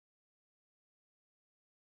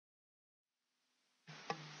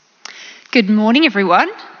Good morning, everyone.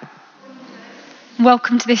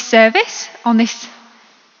 Welcome to this service on this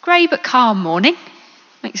grey but calm morning.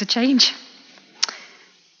 Makes a change.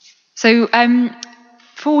 So,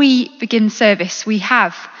 before we begin service, we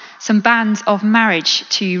have some banns of marriage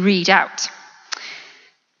to read out.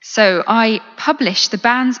 So, I published the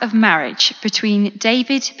banns of marriage between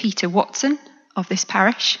David Peter Watson of this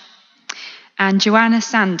parish and Joanna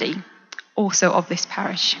Sandy, also of this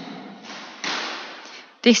parish.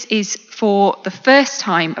 This is for the first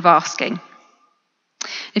time of asking.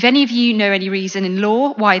 If any of you know any reason in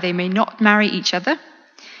law why they may not marry each other,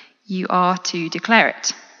 you are to declare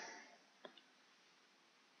it.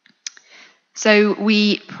 So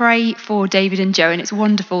we pray for David and Jo, and it's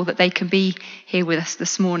wonderful that they can be here with us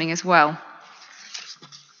this morning as well.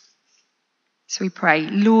 So we pray,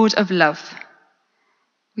 Lord of love,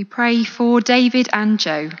 we pray for David and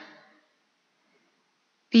Jo.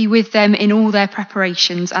 Be with them in all their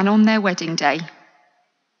preparations and on their wedding day.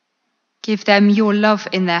 Give them your love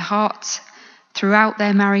in their hearts throughout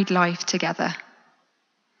their married life together.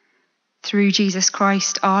 Through Jesus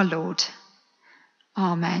Christ our Lord.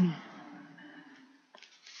 Amen.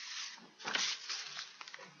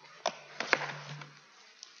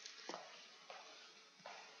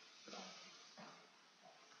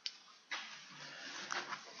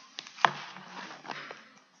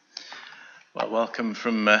 Well, welcome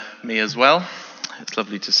from me as well. It's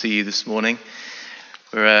lovely to see you this morning.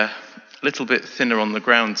 We're a little bit thinner on the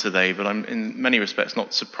ground today, but I'm in many respects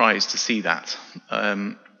not surprised to see that.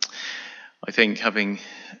 I think having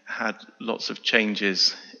had lots of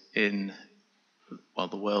changes in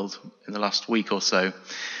the world in the last week or so,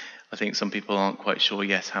 I think some people aren't quite sure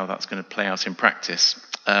yet how that's going to play out in practice.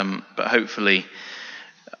 But hopefully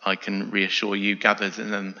I can reassure you gathered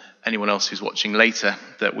and then anyone else who's watching later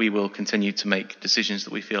that we will continue to make decisions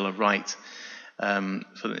that we feel are right in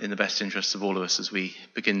the best interests of all of us as we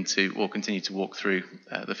begin to or continue to walk through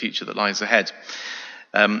the future that lies ahead.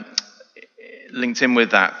 Linked in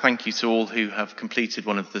with that, thank you to all who have completed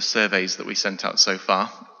one of the surveys that we sent out so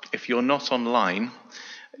far. If you're not online,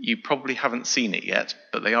 you probably haven't seen it yet,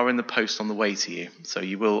 but they are in the post on the way to you. So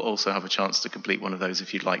you will also have a chance to complete one of those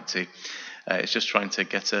if you'd like to. It's just trying to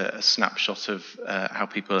get a snapshot of how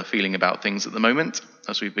people are feeling about things at the moment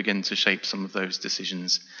as we begin to shape some of those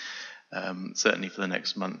decisions, certainly for the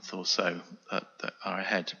next month or so that are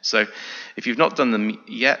ahead. So if you've not done them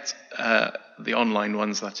yet, the online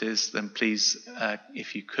ones that is, then please,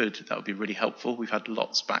 if you could, that would be really helpful. We've had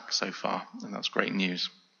lots back so far, and that's great news.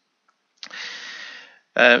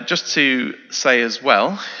 Just to say as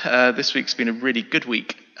well, this week's been a really good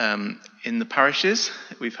week in the parishes.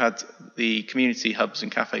 We've had the community hubs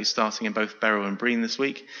and cafes starting in both Berrow and Brean this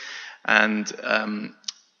week, and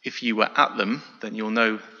if you were at them, then you'll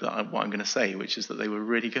know what I'm going to say, which is that they were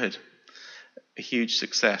really good, a huge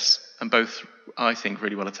success, and both, I think,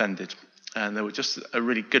 really well attended, and there was just a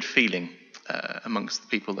really good feeling amongst the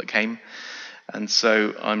people that came. And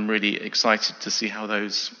so I'm really excited to see how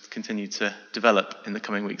those continue to develop in the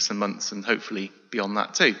coming weeks and months, and hopefully beyond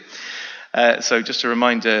that too. So just a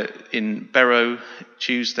reminder, in Berrow,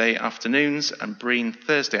 Tuesday afternoons, and Brean,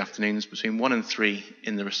 Thursday afternoons, between 1 and 3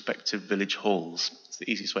 in the respective village halls. It's the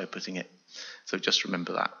easiest way of putting it. So just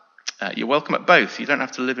remember that. You're welcome at both. You don't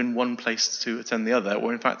have to live in one place to attend the other,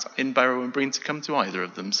 or in fact, in Berrow and Brean to come to either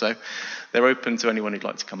of them. So they're open to anyone who'd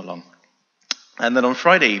like to come along. And then on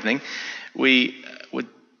Friday evening, we were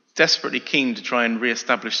desperately keen to try and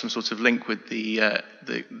re-establish some sort of link with the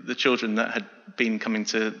children that had been coming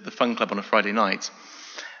to the fun club on a Friday night.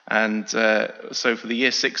 And so for the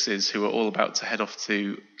year sixes who were all about to head off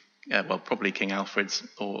to, probably King Alfred's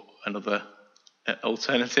or another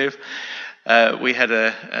alternative, we had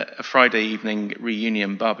a Friday evening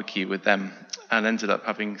reunion barbecue with them and ended up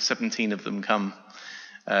having 17 of them come.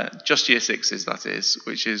 Just year sixes, that is,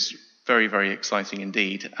 which is very, very exciting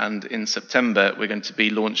indeed. And in September, we're going to be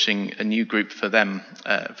launching a new group for them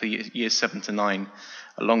for years 7 to 9,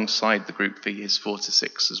 alongside the group for years 4 to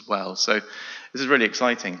 6 as well. So this is really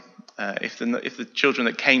exciting. If the children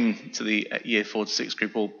that came to the year 4 to 6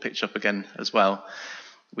 group all pitch up again as well,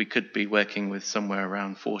 we could be working with somewhere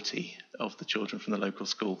around 40 of the children from the local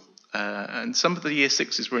school. And some of the year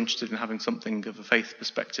 6s were interested in having something of a faith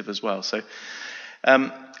perspective as well. So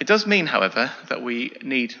it does mean, however, that we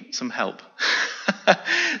need some help.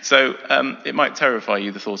 So it might terrify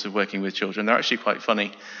you, the thought of working with children. They're actually quite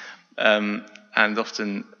funny, and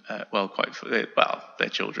often, they're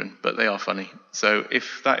children, but they are funny. So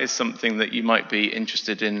if that is something that you might be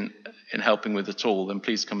interested in helping with at all, then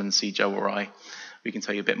please come and see Jo or I. We can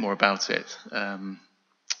tell you a bit more about it.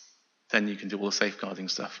 Then you can do all the safeguarding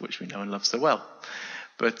stuff, which we know and love so well.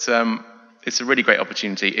 But it's a really great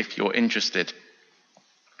opportunity if you're interested.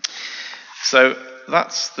 So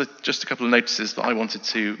that's just a couple of notices that I wanted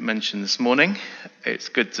to mention this morning. It's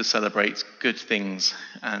good to celebrate good things,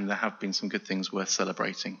 and there have been some good things worth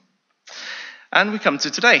celebrating. And we come to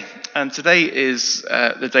today, and today is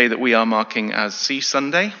the day that we are marking as Sea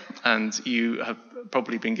Sunday, and you have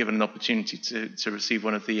probably been given an opportunity to receive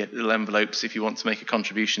one of the little envelopes. If you want to make a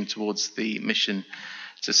contribution towards the mission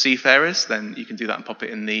to seafarers, then you can do that and pop it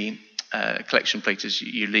in the collection plate as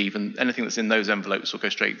you leave, and anything that's in those envelopes will go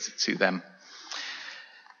straight to them.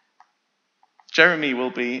 Jeremy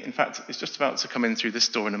will be, in fact, is just about to come in through this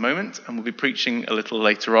door in a moment, and we'll be preaching a little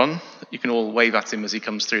later on. You can all wave at him as he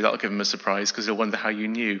comes through. That'll give him a surprise, because he'll wonder how you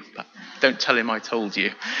knew. But don't tell him I told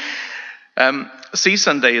you. Sea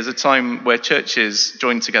Sunday is a time where churches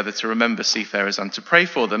join together to remember seafarers and to pray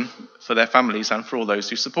for them, for their families, and for all those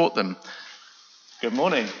who support them. Good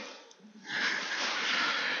morning.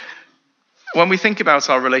 When we think about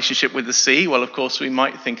our relationship with the sea, well, of course, we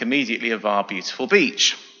might think immediately of our beautiful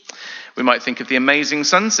beach. We might think of the amazing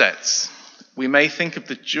sunsets. We may think of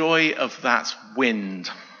the joy of that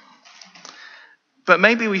wind. But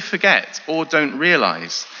maybe we forget or don't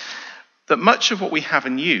realise that much of what we have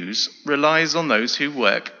and use relies on those who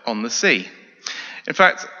work on the sea. In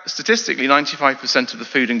fact, statistically, 95% of the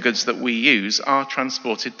food and goods that we use are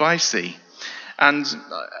transported by sea. And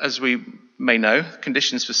as we may know,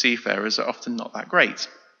 conditions for seafarers are often not that great.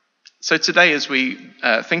 So today, as we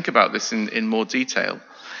think about this in more detail,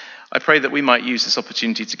 I pray that we might use this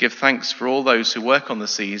opportunity to give thanks for all those who work on the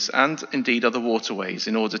seas and indeed other waterways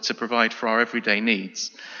in order to provide for our everyday needs,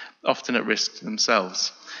 often at risk to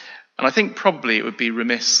themselves. And I think probably it would be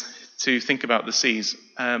remiss to think about the seas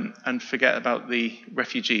and forget about the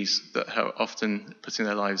refugees that are often putting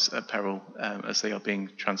their lives at peril as they are being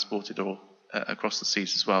transported or across the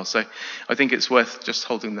seas as well. So I think it's worth just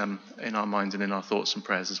holding them in our mind and in our thoughts and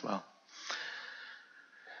prayers as well.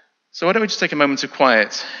 So why don't we just take a moment of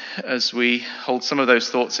quiet as we hold some of those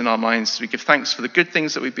thoughts in our minds, as we give thanks for the good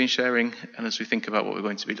things that we've been sharing, and as we think about what we're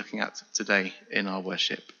going to be looking at today in our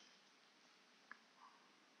worship.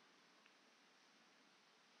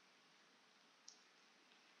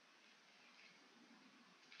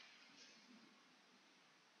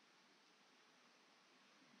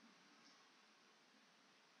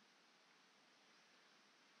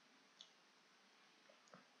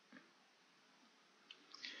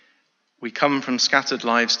 We come from scattered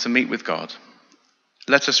lives to meet with God.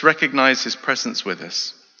 Let us recognize his presence with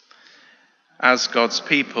us. As God's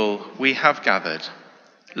people, we have gathered.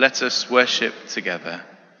 Let us worship together.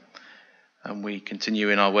 And we continue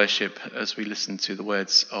in our worship as we listen to the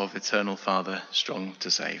words of Eternal Father, strong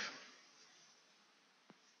to save.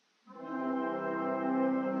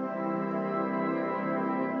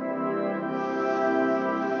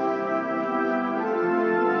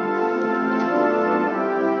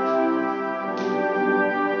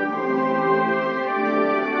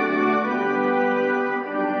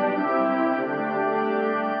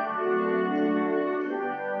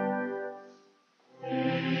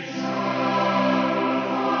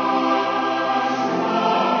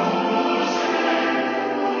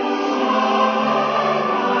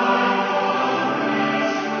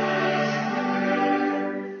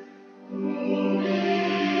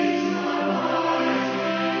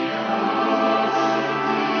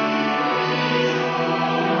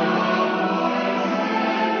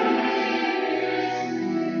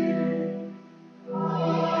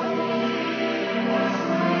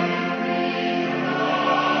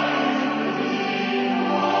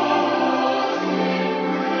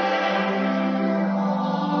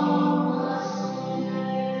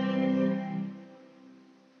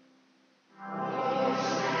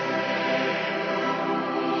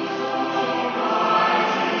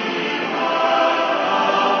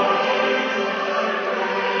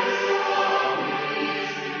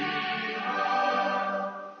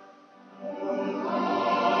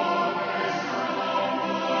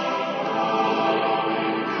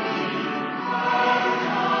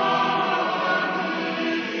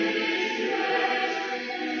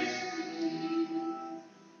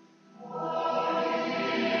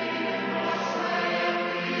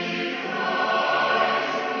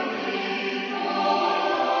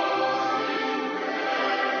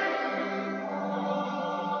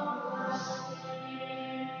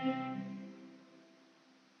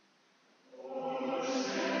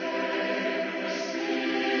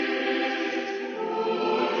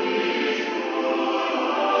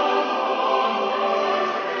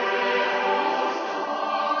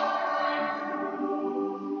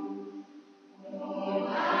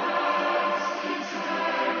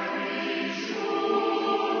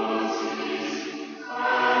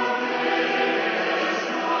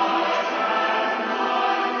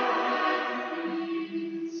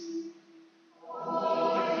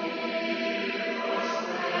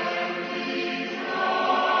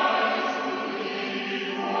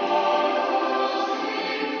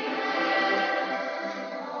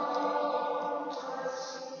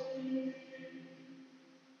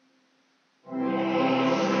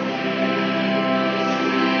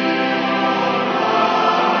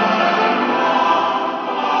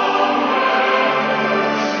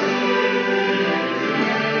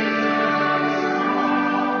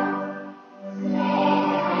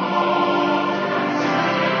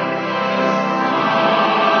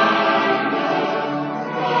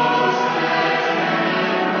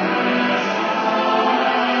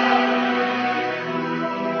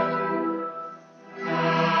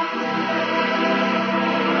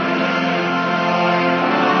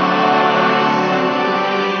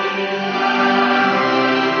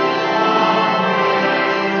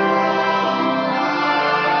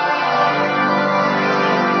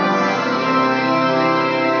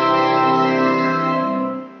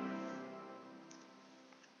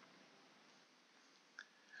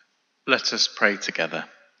 Let us pray together.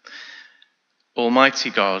 Almighty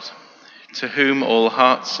God, to whom all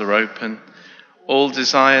hearts are open, all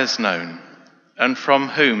desires known, and from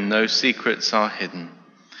whom no secrets are hidden,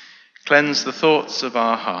 cleanse the thoughts of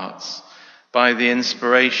our hearts by the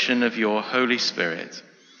inspiration of your Holy Spirit,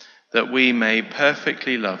 that we may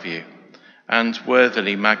perfectly love you and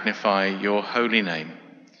worthily magnify your holy name.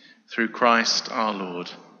 Through Christ our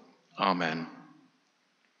Lord. Amen.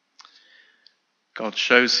 God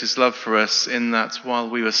shows his love for us in that while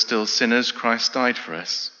we were still sinners, Christ died for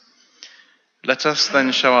us. Let us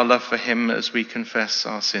then show our love for him as we confess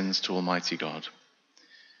our sins to Almighty God.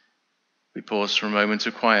 We pause for a moment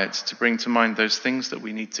of quiet to bring to mind those things that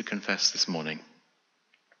we need to confess this morning.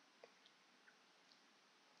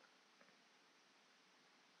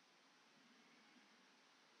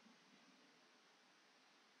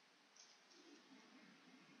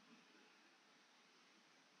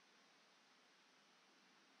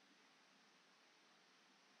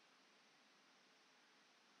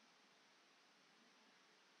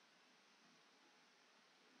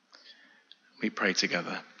 We pray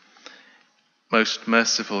together. Most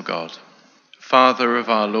merciful God, Father of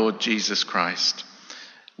our Lord Jesus Christ,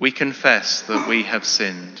 we confess that we have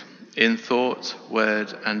sinned in thought,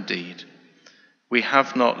 word, and deed. We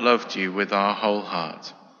have not loved you with our whole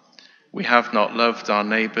heart. We have not loved our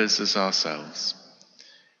neighbours as ourselves.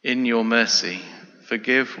 In your mercy,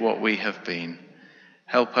 forgive what we have been.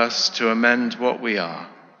 Help us to amend what we are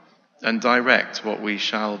and direct what we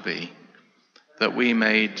shall be, that we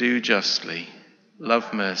may do justly,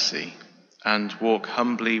 love mercy, and walk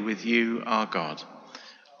humbly with you, our God.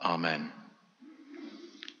 Amen.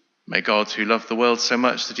 May God, who loved the world so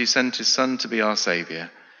much that he sent his Son to be our Saviour,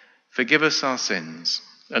 forgive us our sins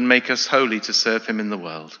and make us holy to serve him in the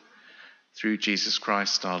world. Through Jesus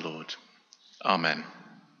Christ our Lord. Amen.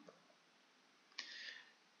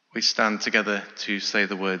 We stand together to say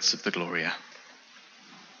the words of the Gloria.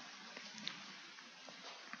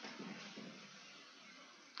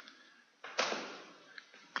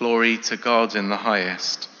 Glory to God in the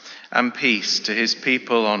highest, and peace to his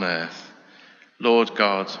people on earth. Lord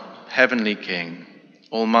God, heavenly King,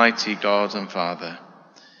 almighty God and Father,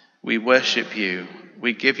 we worship you,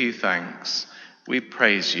 we give you thanks, we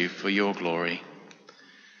praise you for your glory.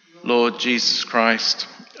 Lord Jesus Christ,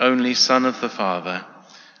 only Son of the Father,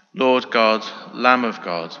 Lord God, Lamb of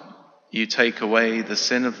God, you take away the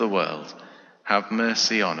sin of the world, have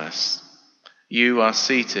mercy on us. You are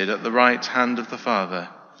seated at the right hand of the Father.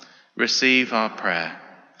 Receive our prayer.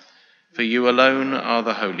 For you alone are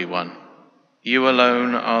the Holy One. You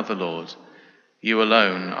alone are the Lord. You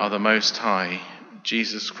alone are the Most High,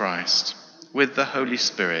 Jesus Christ, with the Holy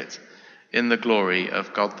Spirit, in the glory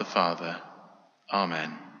of God the Father.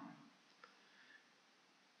 Amen.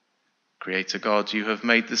 Creator God, you have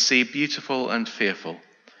made the sea beautiful and fearful.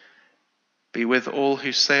 Be with all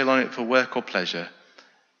who sail on it for work or pleasure,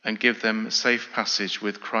 and give them safe passage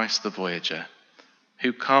with Christ the voyager,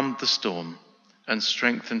 who calmed the storm and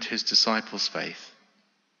strengthened his disciples' faith.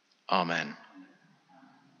 Amen.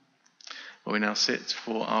 Well, we now sit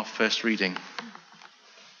for our first reading.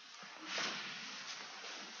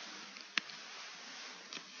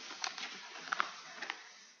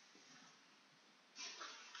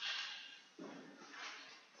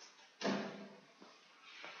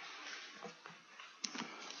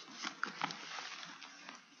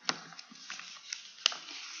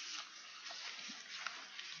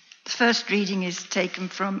 The first reading is taken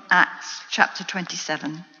from Acts chapter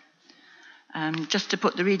 27. Just to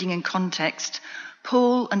put the reading in context,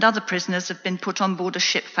 Paul and other prisoners have been put on board a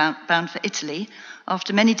ship bound for Italy.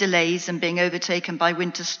 After many delays and being overtaken by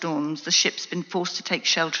winter storms, the ship's been forced to take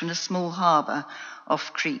shelter in a small harbour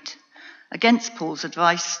off Crete. Against Paul's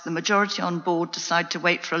advice, the majority on board decide to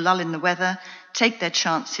wait for a lull in the weather, take their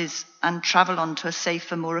chances, and travel on to a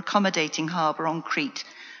safer, more accommodating harbour on Crete,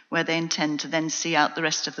 where they intend to then see out the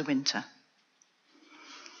rest of the winter.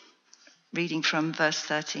 Reading from verse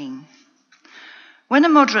 13. When a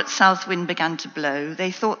moderate south wind began to blow,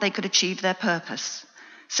 they thought they could achieve their purpose.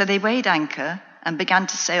 So they weighed anchor and began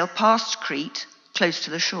to sail past Crete, close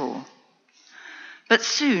to the shore. But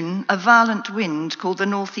soon a violent wind called the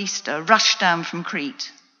northeaster rushed down from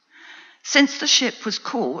Crete. Since the ship was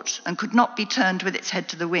caught and could not be turned with its head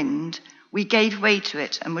to the wind, we gave way to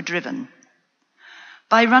it and were driven.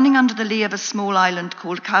 By running under the lee of a small island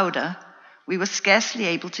called Cauda, we were scarcely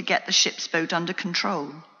able to get the ship's boat under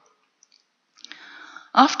control.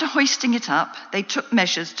 After hoisting it up, they took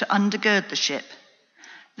measures to undergird the ship.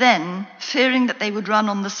 Then, fearing that they would run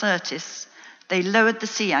on the Syrtis, they lowered the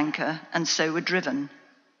sea anchor and so were driven.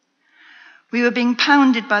 We were being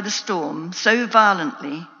pounded by the storm so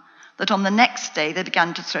violently that on the next day they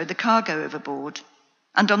began to throw the cargo overboard.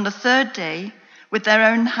 And on the third day, with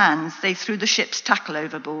their own hands, they threw the ship's tackle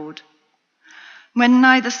overboard. When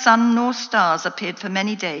neither sun nor stars appeared for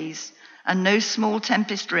many days, and no small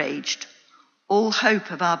tempest raged, all hope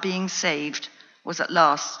of our being saved was at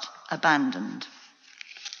last abandoned.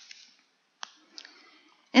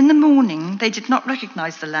 In the morning, they did not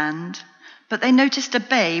recognize the land, but they noticed a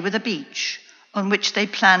bay with a beach on which they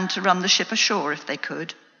planned to run the ship ashore if they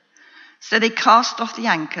could. So they cast off the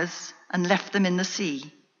anchors and left them in the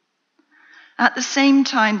sea. At the same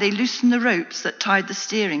time, they loosened the ropes that tied the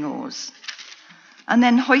steering oars. And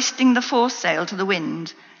then, hoisting the foresail to the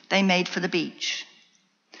wind, they made for the beach.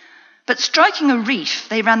 But striking a reef,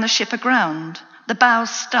 they ran the ship aground. The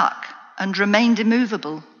bows stuck and remained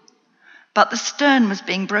immovable. But the stern was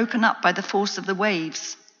being broken up by the force of the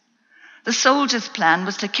waves. The soldiers' plan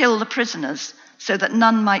was to kill the prisoners so that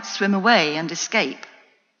none might swim away and escape.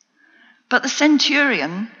 But the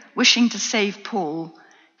centurion, wishing to save Paul,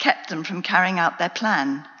 kept them from carrying out their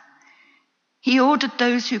plan. He ordered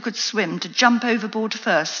those who could swim to jump overboard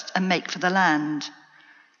first and make for the land,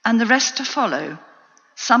 and the rest to follow,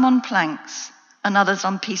 some on planks and others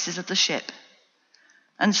on pieces of the ship.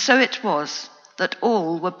 And so it was that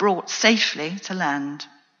all were brought safely to land.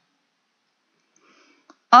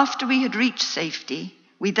 After we had reached safety,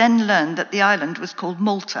 we then learned that the island was called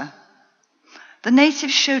Malta. The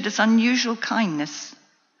natives showed us unusual kindness.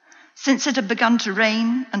 Since it had begun to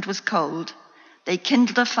rain and was cold, they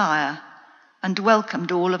kindled a fire and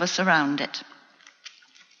welcomed all of us around it.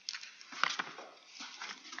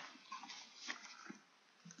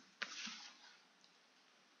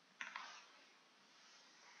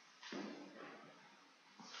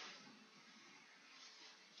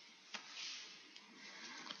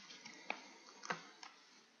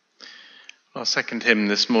 Our second hymn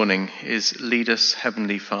this morning is Lead Us,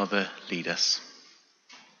 Heavenly Father, Lead Us.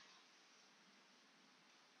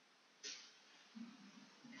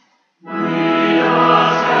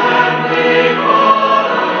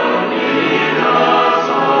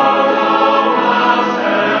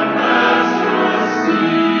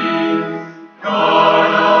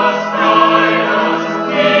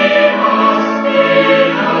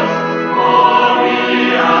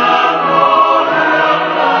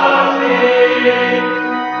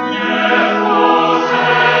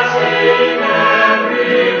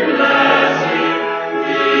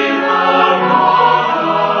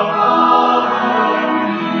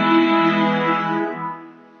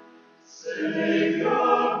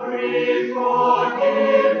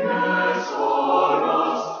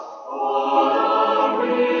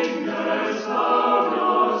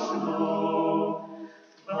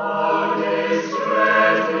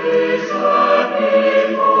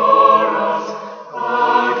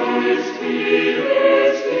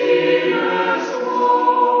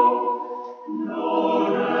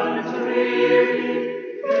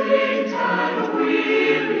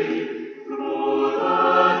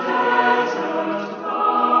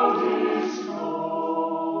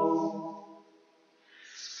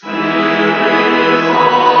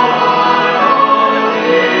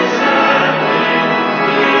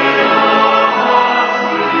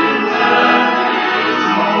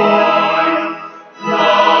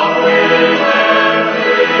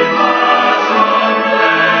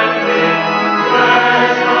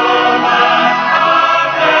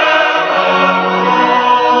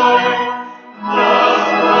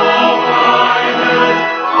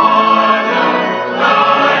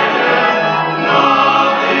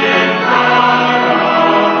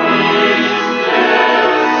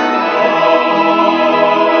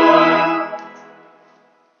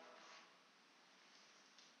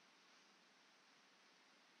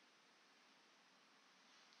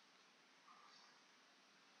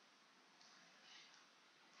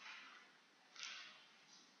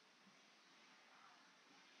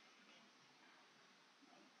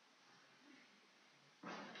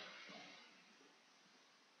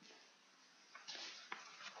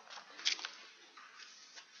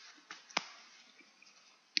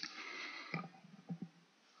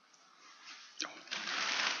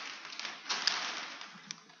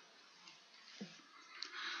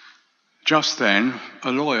 Just then,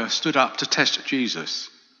 a lawyer stood up to test Jesus.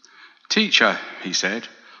 "Teacher," he said,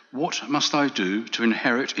 "what must I do to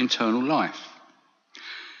inherit eternal life?"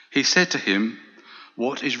 He said to him,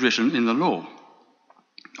 "What is written in the law?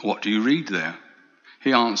 What do you read there?"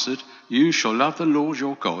 He answered, "You shall love the Lord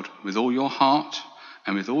your God with all your heart,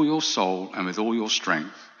 and with all your soul, and with all your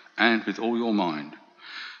strength, and with all your mind,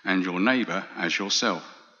 and your neighbour as yourself."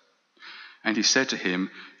 And he said to him,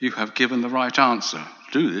 "You have given the right answer.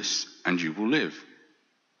 Do this, and you will live."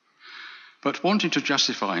 But wanting to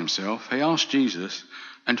justify himself, he asked Jesus,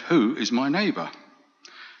 "And who is my neighbour?"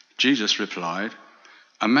 Jesus replied,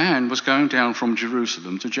 "A man was going down from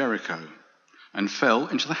Jerusalem to Jericho and fell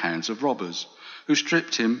into the hands of robbers, who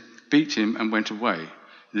stripped him, beat him, and went away,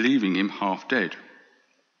 leaving him half dead.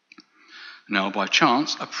 Now by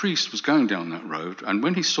chance a priest was going down that road, and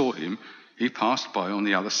when he saw him, he passed by on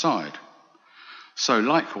the other side. So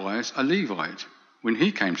likewise a Levite, when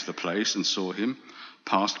he came to the place and saw him,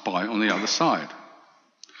 passed by on the other side.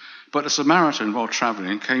 But a Samaritan, while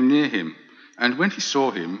travelling, came near him, and when he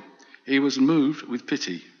saw him, he was moved with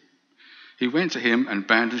pity. He went to him and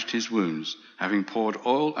bandaged his wounds, having poured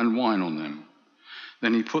oil and wine on them.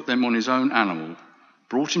 Then he put them on his own animal,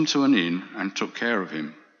 brought him to an inn, and took care of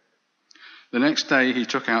him. The next day he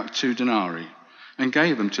took out 2 denarii and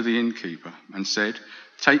gave them to the innkeeper, and said,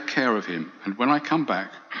 'Take care of him, and when I come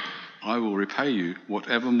back, I will repay you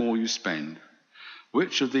whatever more you spend.'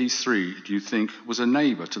 Which of these 3 do you think was a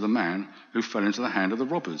neighbour to the man who fell into the hand of the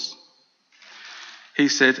robbers?" He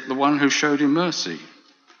said, "The one who showed him mercy."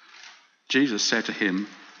 Jesus said to him,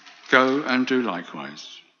 "Go and do likewise."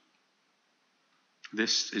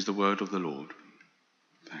 This is the word of the Lord.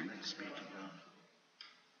 Thanks be to God.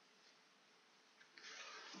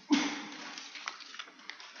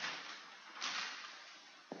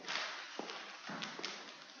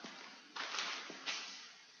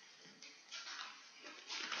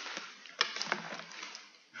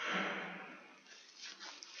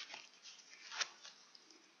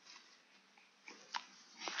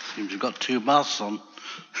 Seems you've got 2 masks on.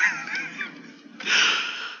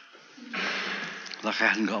 Like I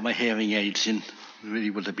hadn't got my hearing aids in. There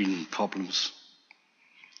really would have been problems.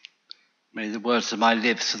 May the words of my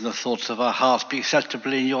lips and the thoughts of our hearts be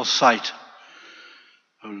acceptable in your sight,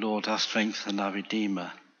 O Lord, our strength and our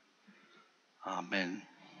Redeemer. Amen.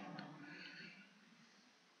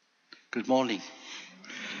 Good morning.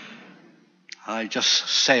 I just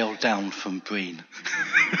sailed down from Brean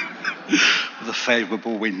with a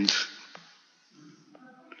favourable wind.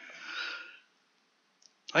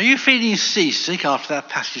 Are you feeling seasick after that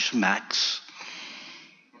passage from Acts?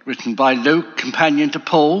 Written by Luke, companion to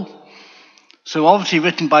Paul. So obviously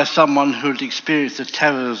written by someone who had experienced the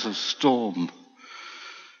terrors of storm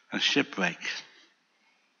and shipwreck.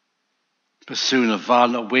 But soon a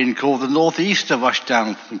violent wind called the northeaster rushed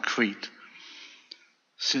down from Crete.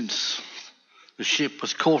 Since the ship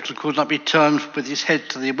was caught and could not be turned with his head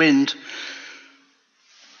to the wind,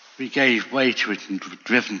 we gave way to it and were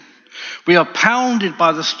driven. We are pounded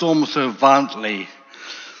by the storm so violently.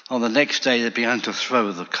 On the next day they began to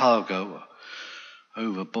throw the cargo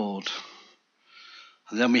overboard.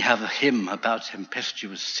 And then we have a hymn about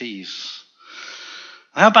tempestuous seas.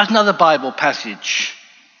 How about another Bible passage?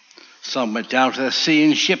 Some went down to the sea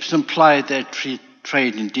in ships and plied their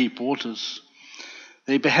trade in deep waters.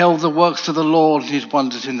 They beheld the works of the Lord and his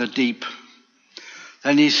wonders in the deep.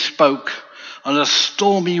 Then he spoke, and a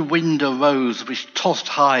stormy wind arose, which tossed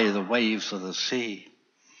high the waves of the sea.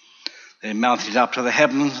 They mounted up to the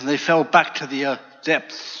heavens, and they fell back to the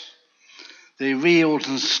depths. They reeled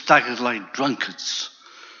and staggered like drunkards,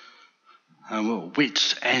 and were at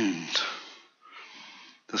wits' end.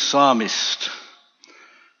 The psalmist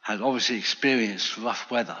had obviously experienced rough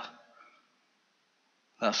weather.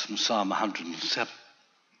 That's from Psalm 107.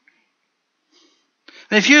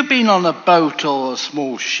 And if you've been on a boat or a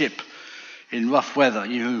small ship in rough weather,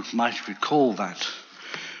 you might recall that,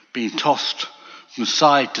 being tossed from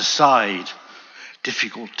side to side,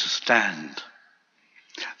 difficult to stand.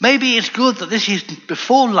 Maybe it's good that this is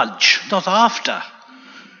before lunch, not after.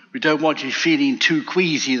 We don't want you feeling too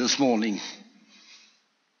queasy this morning.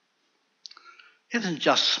 It isn't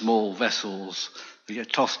just small vessels that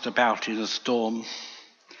get tossed about in a storm.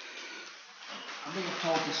 I think I've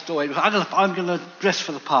told the story. I'm going to dress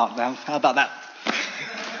for the part now. How about that?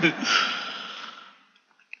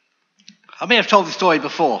 I may have told the story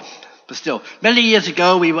before, but still. Many years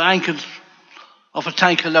ago, we were anchored off a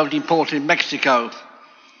tanker loading port in Mexico.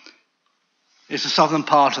 It's the southern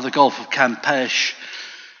part of the Gulf of Campeche.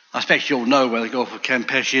 I expect you all know where the Gulf of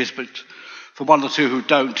Campeche is, but for one or two who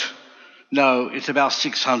don't know, it's about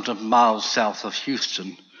 600 miles south of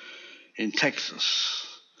Houston in Texas.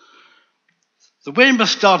 The wind was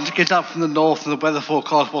starting to get up from the north and the weather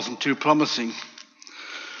forecast wasn't too promising.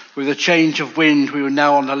 With a change of wind, we were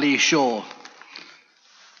now on the lee shore.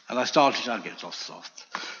 And I started to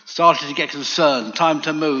get concerned. Time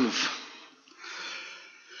to move.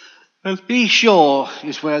 The lee shore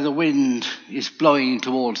is where the wind is blowing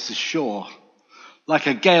towards the shore, like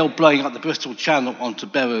a gale blowing up the Bristol Channel onto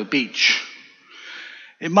Berrow Beach.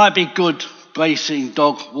 It might be good bracing,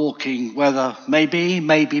 dog walking weather,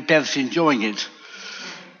 maybe Bev's enjoying it,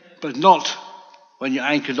 but not when you're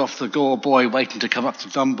anchored off the Gore buoy waiting to come up to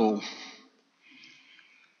Dunball.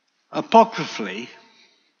 Apocryphally,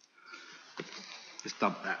 let's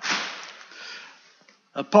dump that.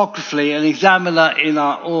 Apocryphally, an examiner in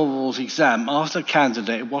our orals exam asked a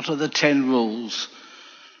candidate what are the 10 rules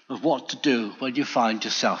of what to do when you find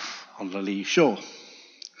yourself on the lee shore.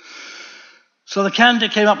 So the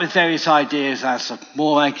candidate came up with various ideas as a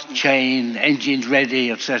more anchor chain, engines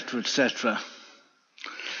ready, etc., etc.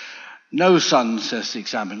 No, son, says the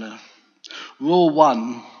examiner. Rule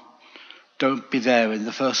 1, don't be there in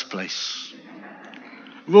the first place.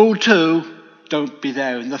 Rule 2, don't be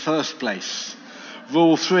there in the first place.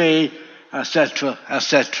 Rule 3, etc.,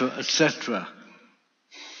 etc., etc.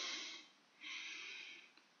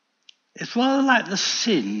 It's rather like the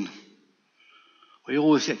sin we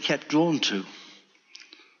always get kept drawn to,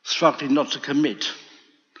 struggling not to commit.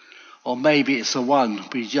 Or maybe it's the one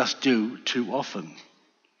we just do too often.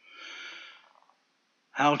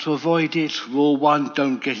 How to avoid it? Rule 1,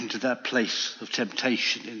 don't get into that place of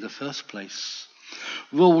temptation in the first place.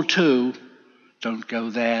 Rule 2, don't go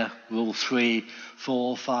there. Rule 3,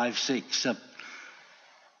 4, 5, 6, 7.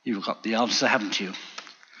 You've got the answer, haven't you?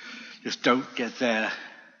 Just don't get there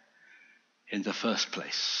in the first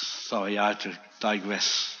place. Sorry, I had to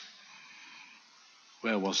digress.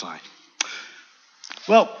 Where was I?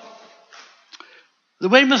 Well, the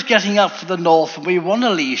wind was getting up to the north and we were on a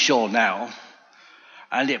lee shore now,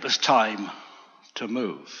 and it was time to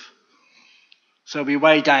move. So we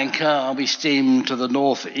weighed anchor and we steamed to the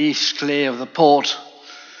northeast, clear of the port.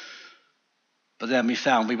 But then we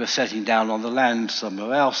found we were setting down on the land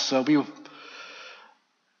somewhere else. So we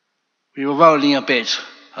were rolling a bit,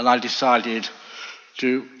 and I decided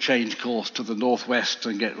to change course to the northwest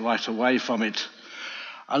and get right away from it.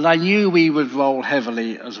 And I knew we would roll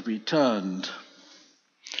heavily as we turned.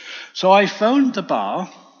 So I phoned the bar.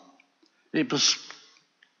 It was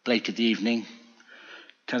late in the evening.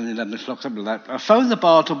 10, 11 o'clock, something like that. I phoned the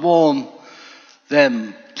bar to warn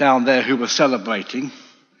them down there who were celebrating,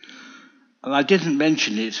 and I didn't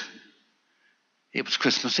mention it. It was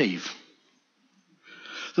Christmas Eve.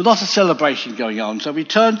 There's a lot of celebration going on, so we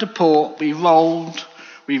turned to port, we rolled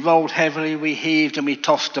heavily, we heaved and we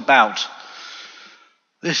tossed about.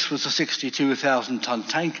 This was a 62,000-ton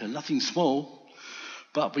tanker, nothing small,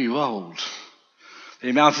 but we rolled.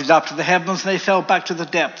 They mounted up to the heavens and they fell back to the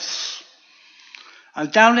depths. And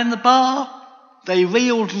down in the bar, they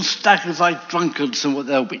reeled and staggered like drunkards and were at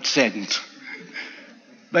their wits' end.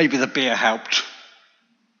 Maybe the beer helped.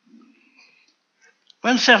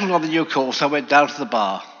 When settled on the new course, I went down to the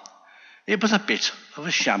bar. It was a bit of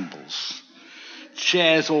a shambles.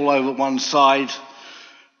 Chairs all over one side,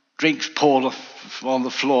 drinks poured on the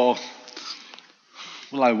floor.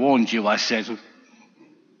 Well, I warned you, I said.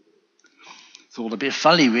 It's all a bit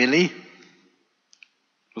funny, really.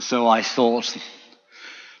 Or so I thought.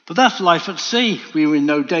 But that's life at sea. We were in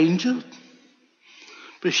no danger.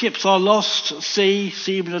 But ships are lost at sea,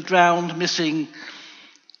 seamen are drowned, missing,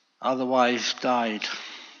 otherwise died.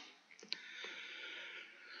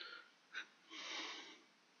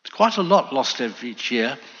 There's quite a lot lost each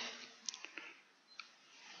year.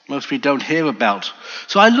 Most we don't hear about.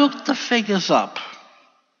 So I looked the figures up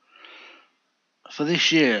for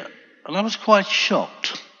this year, and I was quite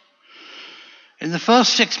shocked. In the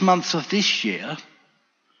first 6 months of this year,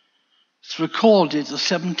 it's recorded that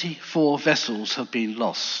 74 vessels have been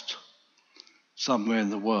lost somewhere in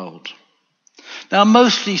the world. Now,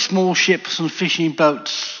 mostly small ships and fishing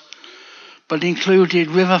boats, but included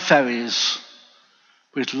river ferries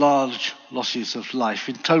with large losses of life.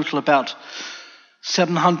 In total, about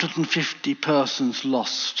 750 persons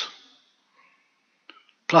lost,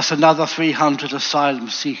 plus another 300 asylum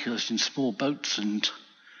seekers in small boats, and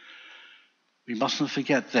we mustn't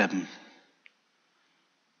forget them.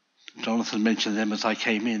 Jonathan mentioned them as I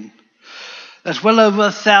came in. There's well over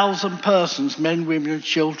 1,000 persons, men, women and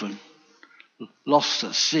children, lost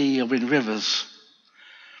at sea or in rivers.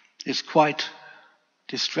 It's quite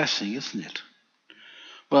distressing, isn't it?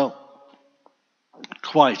 Well,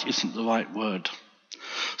 quite isn't the right word.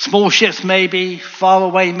 Small ships maybe, far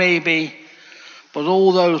away maybe, but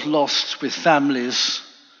all those lost with families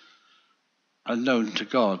are known to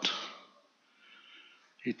God.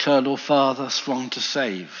 Eternal Father, strong to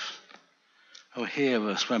save, oh, hear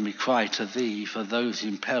us when we cry to thee for those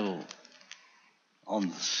in peril on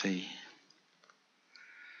the sea.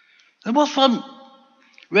 There was one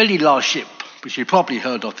really large ship, which you probably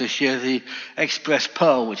heard of this year, the Express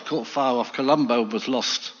Pearl, which caught fire off Colombo, was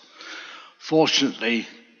lost. Fortunately,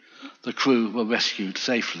 the crew were rescued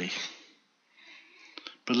safely.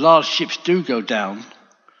 But large ships do go down,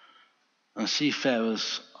 and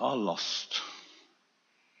seafarers are lost.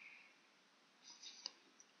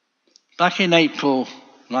 Back in April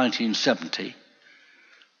 1970,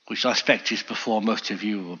 which I expect is before most of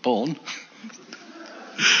you were born,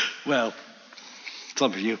 well,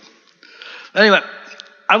 some of you. Anyway,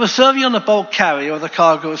 I was serving on a bulk carrier with a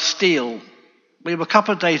cargo of steel. We were a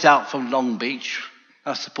couple of days out from Long Beach,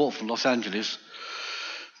 that's the port from Los Angeles,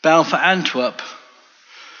 bound for Antwerp.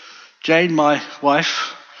 Jane, my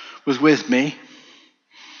wife, was with me,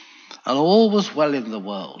 and all was well in the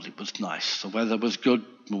world. It was nice. The weather was good.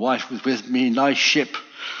 My wife was with me, nice ship.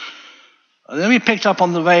 And then we picked up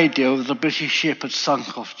on the radio that the British ship had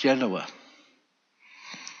sunk off Genoa.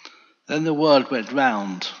 Then the word went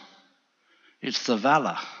round. It's the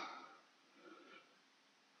Valor.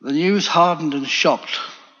 The news hardened and shocked.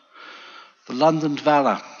 The London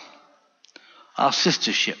Valor, our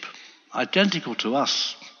sister ship, identical to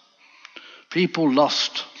us. People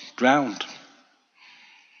lost, drowned.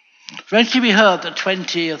 Eventually we heard that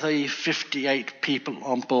 20 of the 58 people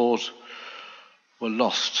on board were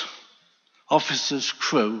lost. Officers,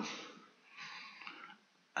 crew,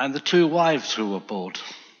 and the 2 wives who were aboard.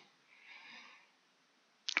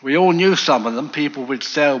 We all knew some of them, people we'd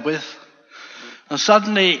sailed with, and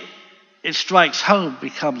suddenly it strikes home,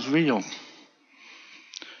 becomes real.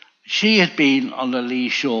 She had been on the lee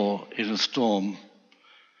shore in a storm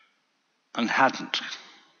and hadn't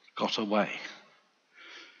got away.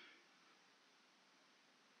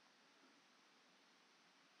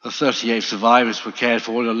 The 38 survivors were cared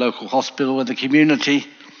for in a local hospital in the community.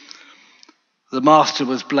 The master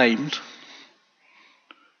was blamed.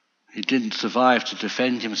 He didn't survive to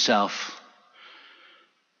defend himself,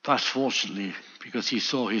 but fortunately, because he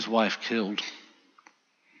saw his wife killed.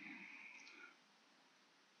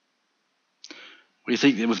 We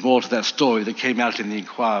think there was more to that story that came out in the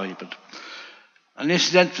inquiry. And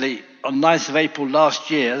incidentally, on 9th of April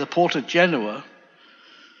last year, the port of Genoa,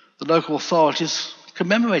 the local authorities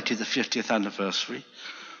commemorated the 50th anniversary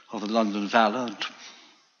of the London Valor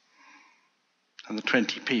and the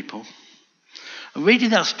 20 people. And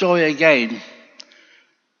reading that story again,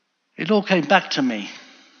 it all came back to me.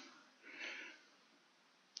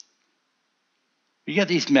 We get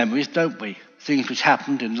these memories, don't we? Things which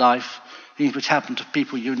happened in life, things which happened to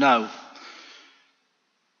people you know.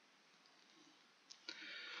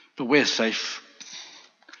 But we're safe.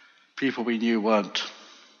 People we knew weren't.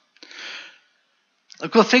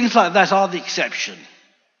 Of course, things like that are the exception.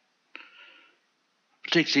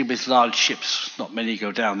 Particularly with large ships. Not many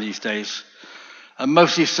go down these days. And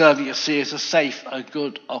mostly serving at sea is a safe, a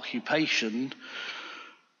good occupation.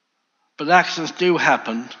 But accidents do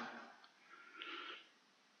happen.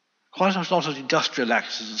 Quite a lot of industrial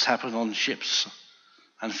accidents happen on ships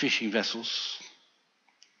and fishing vessels.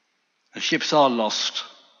 And ships are lost.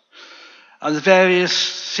 And the various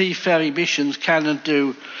seafaring missions can and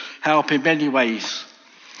do help in many ways,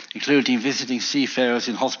 including visiting seafarers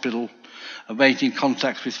in hospital, arranging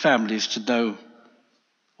contacts with families to know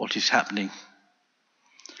what is happening.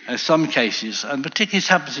 In some cases, and particularly this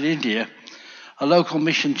happens in India, a local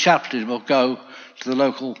mission chaplain will go to the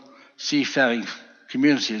local seafaring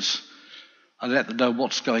communities and let them know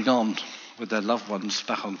what's going on with their loved ones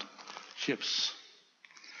back on ships.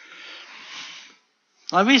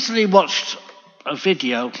 I recently watched a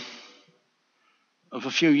video of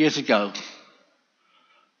a few years ago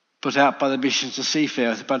put out by the Missions to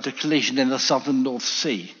Seafarers about a collision in the southern North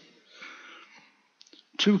Sea.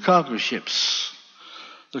 2 cargo ships,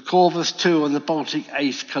 the Corvus II and the Baltic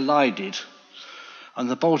Ace, collided, and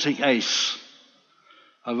the Baltic Ace,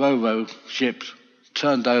 a ro-ro ship,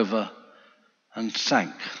 turned over and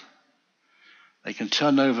sank. They can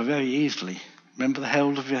turn over very easily. Remember the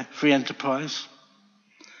herald of free enterprise?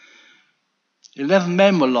 11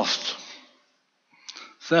 men were lost.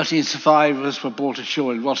 13 survivors were brought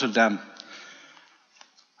ashore in Rotterdam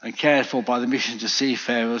and cared for by the Mission to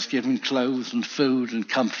Seafarers, given clothes and food and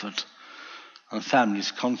comfort, and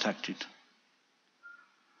families contacted.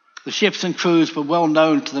 The ships and crews were well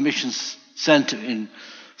known to the mission centre in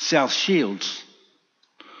South Shields,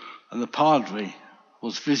 and the Padre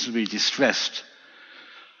was visibly distressed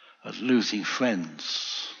at losing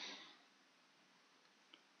friends.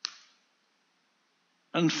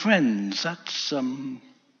 And friends,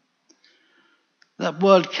 that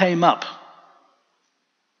word came up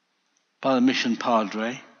by the mission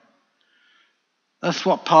Padre. That's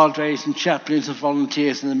what padres and chaplains and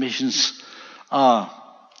volunteers in the missions are.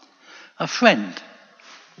 A friend.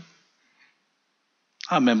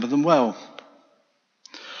 I remember them well.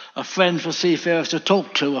 A friend for seafarers to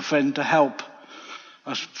talk to, a friend to help,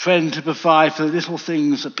 A friend to provide for the little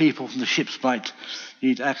things that people from the ships might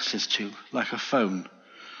need access to, like a phone,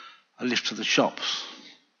 a lift to the shops,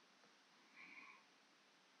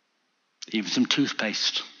 even some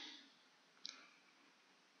toothpaste.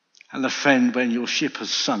 And a friend when your ship has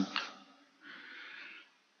sunk,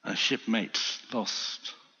 and shipmates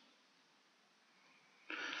lost.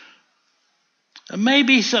 And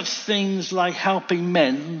maybe such things like helping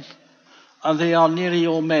men, and they are nearly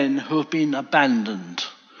all men who have been abandoned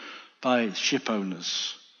by ship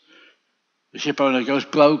owners. The ship owner goes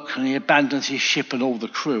broke and he abandons his ship and all the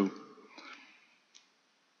crew.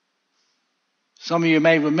 Some of you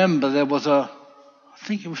may remember there was I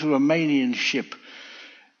think it was a Romanian ship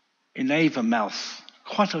in Avonmouth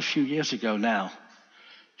quite a few years ago now.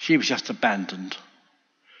 She was just abandoned.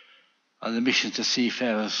 And the mission to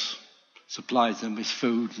seafarers supplied them with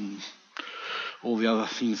food and all the other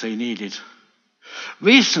things they needed.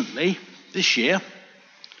 Recently, this year,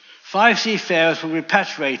 5 seafarers were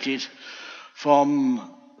repatriated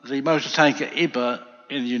from the motor tanker Iber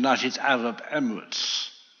in the United Arab Emirates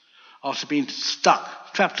after being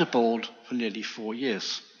trapped aboard for nearly 4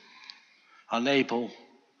 years, unable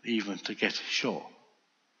even to get ashore.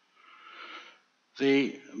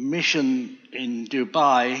 The mission in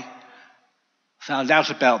Dubai found out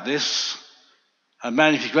about this and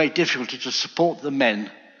managed with great difficulty to support the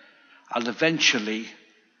men and eventually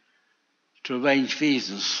to arrange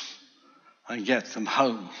visas and get them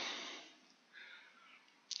home.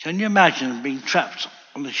 Can you imagine being trapped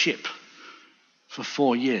on a ship for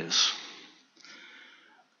 4 years,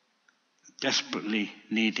 desperately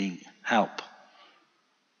needing help?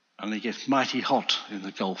 And it gets mighty hot in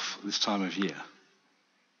the Gulf this time of year.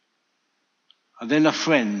 And then a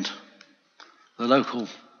friend, the local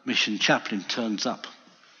mission chaplain, turns up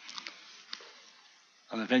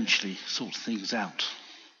and eventually sorts things out.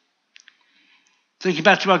 Thinking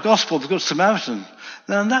back to our gospel, the Good Samaritan,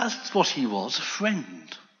 now that's what he was, a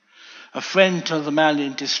friend. A friend to the man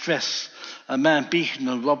in distress, a man beaten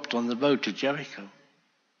and robbed on the road to Jericho.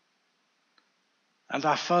 And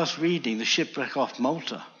our first reading, the shipwreck off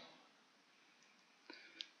Malta.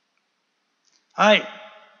 I'll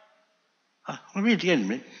read it again a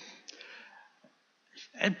minute.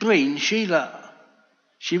 At Brean, Sheila,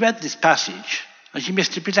 she read this passage and she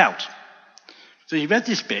missed a bit out. So she read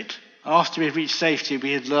this bit. After we had reached safety,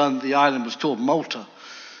 we had learned the island was called Malta.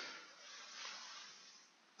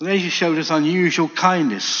 The lady showed us unusual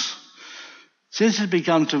kindness. Since it had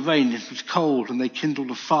begun to rain, it was cold, and they kindled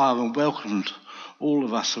a fire and welcomed all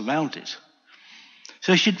of us around it.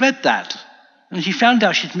 So she'd read that, and she found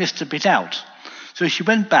out she'd missed a bit out. So she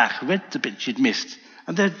went back, read the bit she'd missed,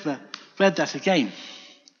 and then read that again.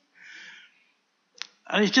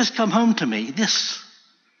 And it's just come home to me, this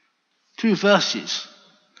 2 verses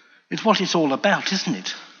is what it's all about, isn't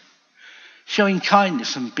it? Showing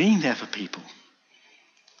kindness and being there for people.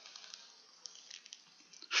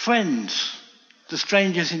 Friends, the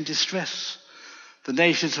strangers in distress, the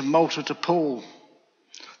nations of Malta to Paul,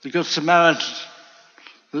 the Good Samaritans,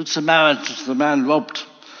 the man robbed,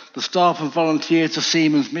 the staff and volunteers to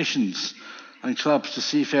Seamen's Missions, and clubs to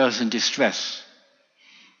seafarers in distress,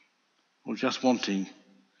 or just wanting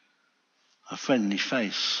a friendly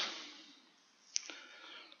face.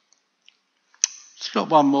 It's got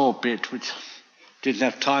one more bit which didn't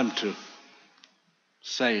have time to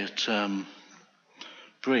say at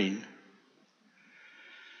Brean.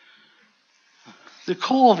 The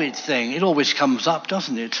COVID thing, it always comes up,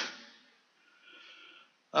 doesn't it?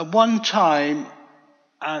 At one time,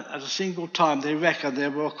 at a single time, they reckon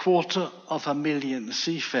there were 250,000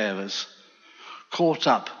 seafarers caught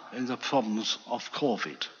up in the problems of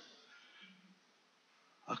COVID.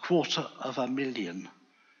 250,000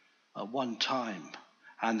 at one time,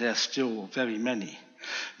 and there's still very many.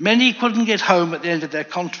 Many couldn't get home at the end of their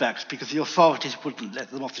contracts because the authorities wouldn't let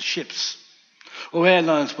them off the ships, or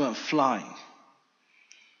airlines weren't flying.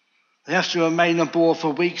 They have to remain on board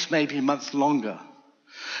for weeks, maybe months longer.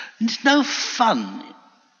 And it's no fun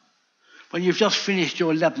when you've just finished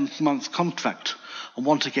your 11th month contract and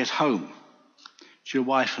want to get home to your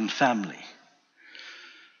wife and family,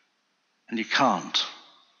 and you can't.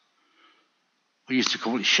 We used to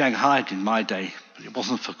call it Shanghai in my day, but it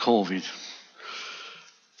wasn't for COVID.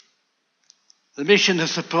 The mission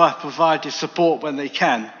has provided support when they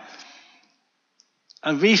can,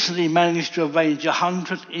 and recently managed to arrange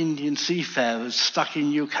 100 Indian seafarers stuck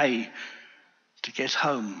in UK to get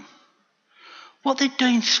home. What are they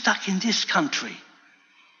doing stuck in this country?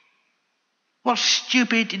 What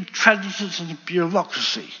stupid intelligence and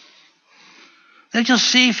bureaucracy? They're just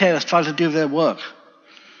seafarers trying to do their work,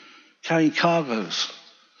 carrying cargoes.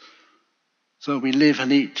 So we live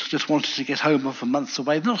and eat, just wanted to get home for months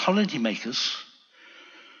away. We're not holiday makers.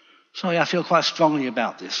 Sorry, I feel quite strongly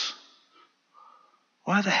about this.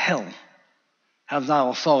 Why the hell have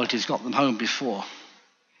our authorities got them home before?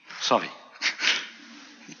 Sorry.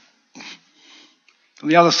 On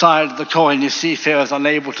the other side of the coin is seafarers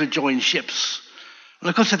unable to join ships. And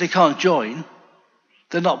of course, if they can't join,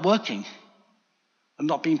 they're not working and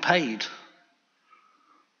not being paid.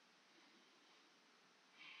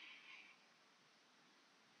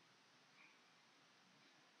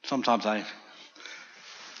 Sometimes I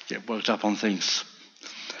get worked up on things.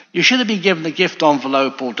 You should have been given a gift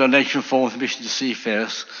envelope or donation form for Mission to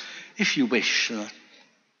Seafarers, if you wish.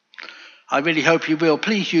 I really hope you will.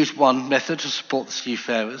 Please use one method to support the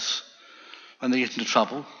seafarers when they get into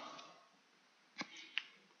trouble,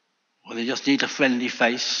 or they just need a friendly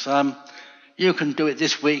face. You can do it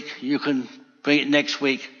this week, you can bring it next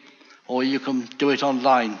week, or you can do it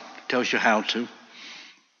online. It tells you how to.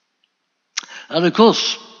 And of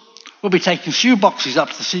course, we'll be taking shoe boxes up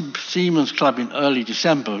to the Seamen's Club in early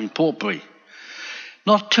December in Portbury.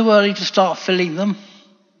 Not too early to start filling them.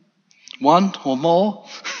 One or more.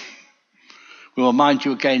 We'll remind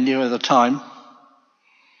you again nearer the time.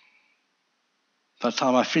 By the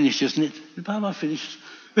time I finish, isn't it? By the time I finish.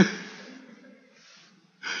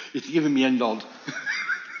 It's giving me a nod.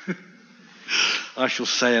 I shall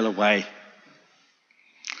sail away.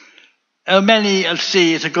 Many at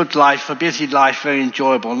sea is a good life, a busy life, very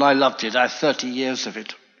enjoyable, and I loved it. I had 30 years of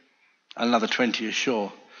it, another 20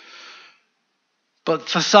 ashore. But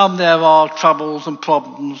for some there are troubles and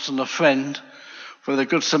problems, and a friend with a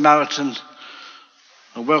good Samaritan,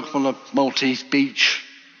 a welcome on a Maltese beach,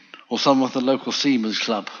 or some of the local Seamen's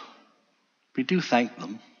Club. We do thank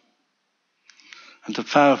them. And to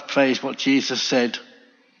paraphrase what Jesus said,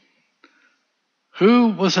 who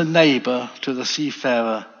was a neighbour to the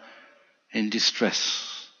seafarer in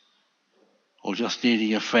distress, or just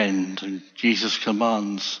needing a friend? And Jesus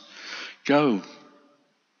commands, go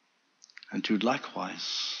and do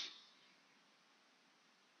likewise.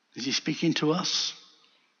 Is he speaking to us?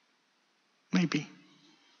 Maybe.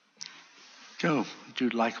 Go and do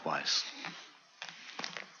likewise.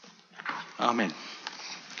 Amen.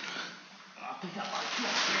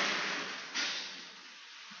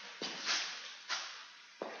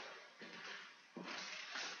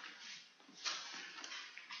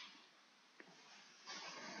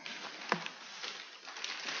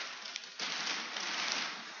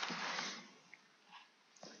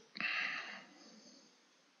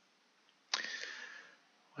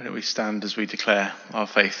 Why don't we stand as we declare our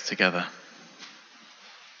faith together?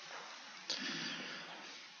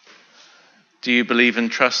 Do you believe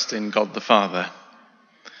and trust in God the Father?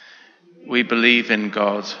 We believe in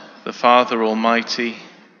God, the Father Almighty,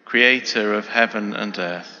 creator of heaven and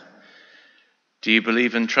earth. Do you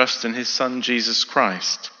believe and trust in his Son, Jesus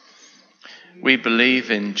Christ? We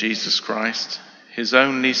believe in Jesus Christ, his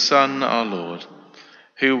only Son, our Lord,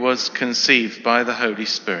 who was conceived by the Holy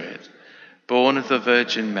Spirit, born of the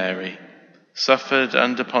Virgin Mary, suffered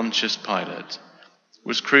under Pontius Pilate,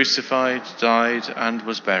 was crucified, died, and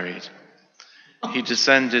was buried. He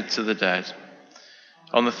descended to the dead.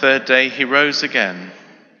 On the third day he rose again.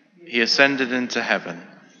 He ascended into heaven.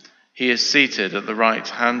 He is seated at the right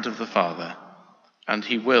hand of the Father, and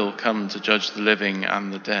he will come to judge the living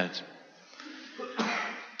and the dead.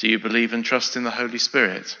 Do you believe and trust in the Holy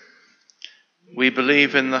Spirit? We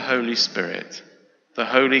believe in the Holy Spirit, the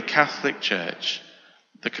Holy Catholic Church,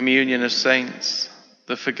 the communion of saints,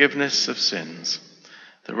 the forgiveness of sins,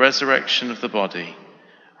 the resurrection of the body,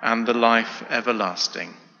 and the life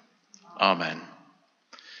everlasting. Amen.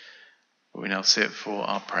 We now sit for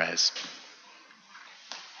our prayers.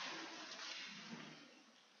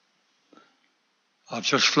 I've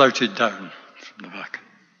just floated down from the back.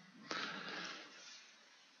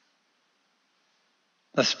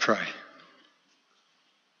 Let's pray.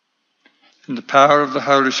 In the power of the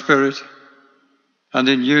Holy Spirit and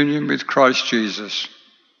in union with Christ Jesus,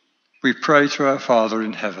 we pray to our Father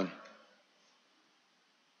in heaven.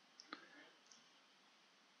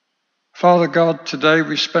 Father God, today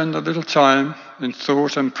we spend a little time in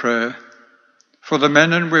thought and prayer for the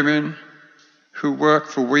men and women who work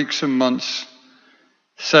for weeks and months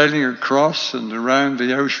sailing across and around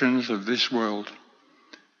the oceans of this world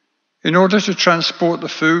in order to transport the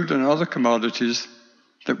food and other commodities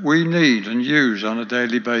that we need and use on a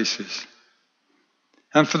daily basis.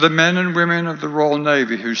 And for the men and women of the Royal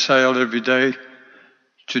Navy who sail every day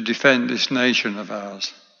to defend this nation of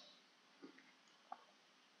ours.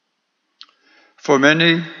 For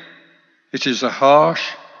many, it is a harsh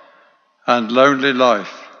and lonely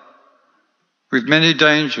life, with many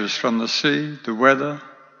dangers from the sea, the weather,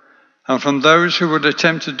 and from those who would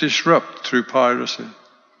attempt to disrupt through piracy,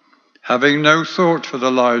 having no thought for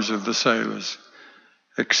the lives of the sailors,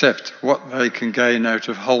 except what they can gain out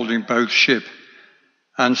of holding both ship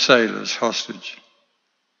and sailors hostage.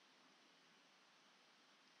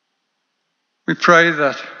 We pray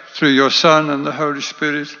that through your Son and the Holy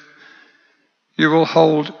Spirit, you will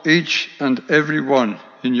hold each and every one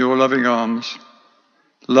in your loving arms,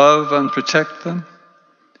 love and protect them,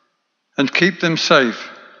 and keep them safe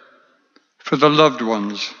for the loved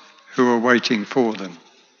ones who are waiting for them.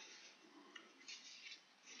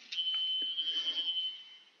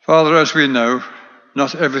 Father, as we know,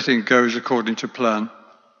 not everything goes according to plan.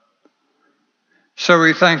 So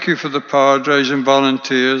we thank you for the padres and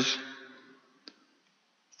volunteers,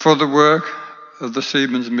 for the work of the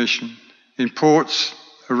Seamen's Mission in ports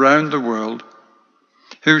around the world,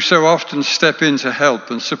 who so often step in to help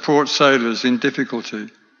and support sailors in difficulty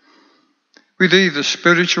with either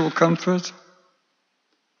spiritual comfort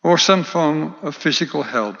or some form of physical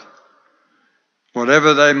help,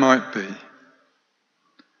 whatever they might be.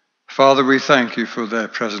 Father, we thank you for their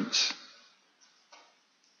presence.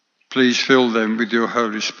 Please fill them with your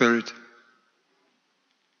Holy Spirit.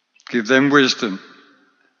 Give them wisdom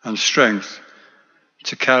and strength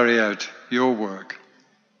to carry out your work.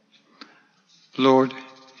 Lord,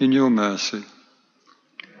 in your mercy,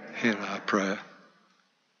 hear our prayer.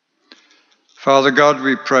 Father God,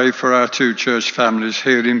 we pray for our two church families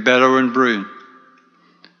here in Berrow and Brean.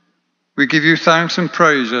 We give you thanks and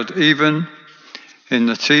praise that even in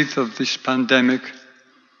the teeth of this pandemic,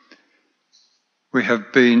 we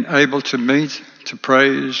have been able to meet, to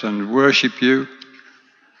praise and worship you,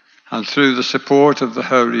 and through the support of the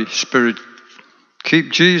Holy Spirit,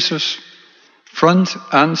 keep Jesus front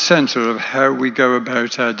and centre of how we go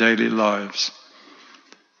about our daily lives,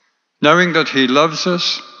 knowing that he loves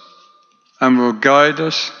us and will guide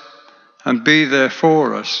us and be there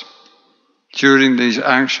for us during these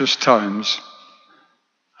anxious times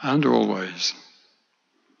and always.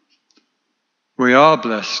 We are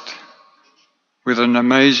blessed with an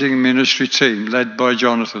amazing ministry team led by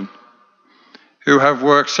Jonathan, who have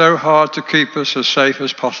worked so hard to keep us as safe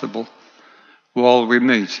as possible while we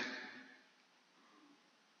meet.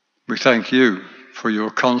 We thank you for your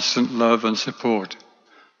constant love and support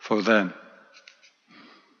for them.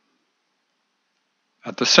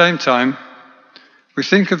 At the same time, we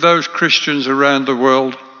think of those Christians around the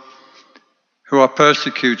world who are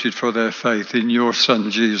persecuted for their faith in your Son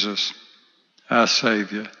Jesus, our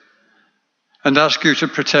Saviour, and ask you to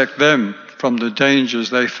protect them from the dangers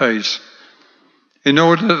they face in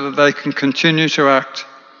order that they can continue to act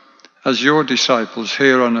as your disciples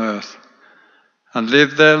here on earth and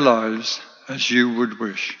live their lives as you would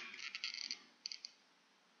wish.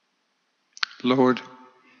 Lord,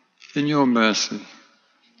 in your mercy,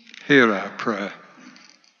 hear our prayer.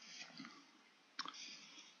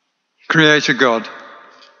 Creator God,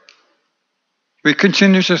 we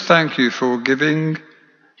continue to thank you for giving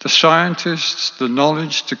the scientists the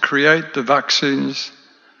knowledge to create the vaccines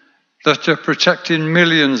that are protecting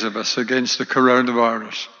millions of us against the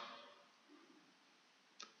coronavirus.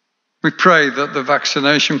 We pray that the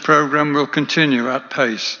vaccination program will continue at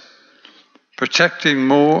pace, protecting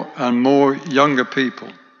more and more younger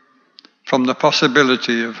people from the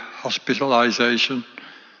possibility of hospitalisation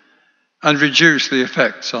and reduce the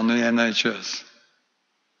effects on the NHS.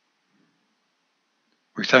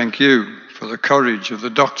 We thank you for the courage of the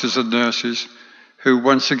doctors and nurses who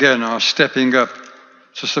once again are stepping up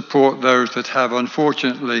to support those that have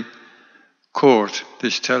unfortunately caught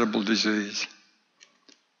this terrible disease.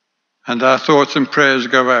 And our thoughts and prayers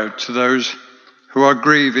go out to those who are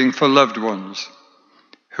grieving for loved ones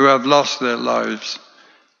who have lost their lives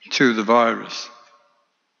to the virus.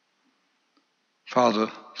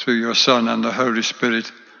 Father, through your Son and the Holy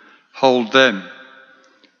Spirit, hold them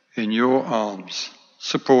in your arms,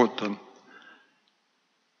 support them,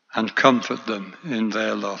 and comfort them in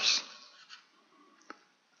their loss.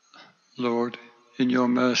 Lord, in your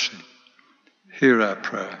mercy, hear our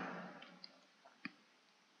prayer.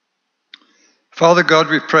 Father God,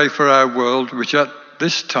 we pray for our world, which at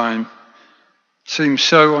this time seems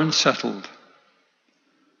so unsettled.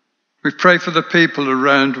 We pray for the people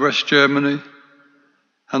around West Germany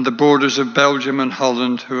and the borders of Belgium and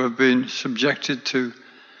Holland who have been subjected to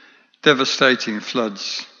devastating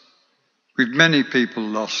floods, with many people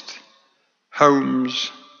lost,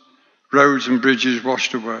 homes, roads and bridges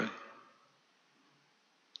washed away.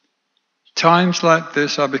 Times like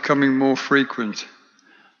this are becoming more frequent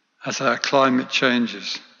as our climate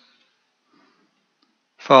changes.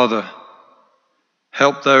 Father,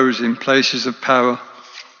 Help those in places of power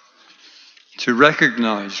to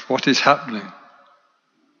recognise what is happening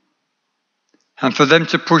and for them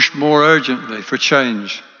to push more urgently for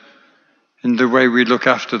change in the way we look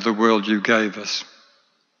after the world you gave us.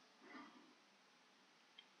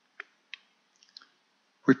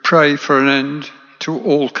 We pray for an end to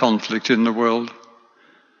all conflict in the world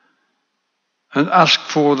and ask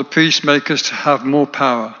for the peacemakers to have more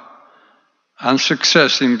power and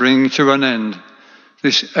success in bringing to an end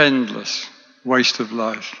this endless waste of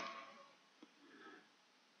life.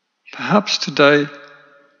 Perhaps today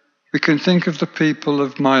we can think of the people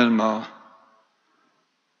of Myanmar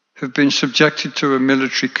who've been subjected to a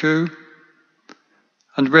military coup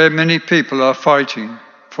and where many people are fighting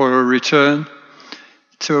for a return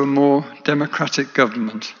to a more democratic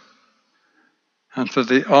government and for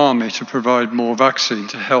the army to provide more vaccine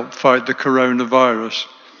to help fight the coronavirus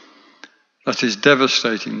that is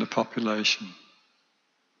devastating the population.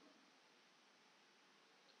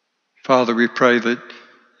 Father, we pray that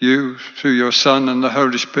you, through your Son and the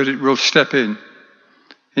Holy Spirit, will step in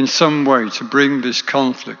some way to bring this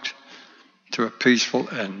conflict to a peaceful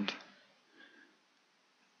end,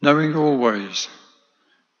 knowing always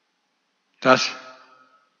that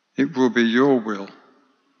it will be your will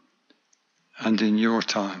and in your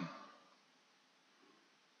time.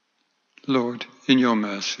 Lord, in your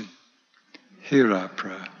mercy, hear our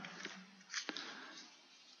prayer.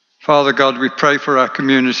 Father God, we pray for our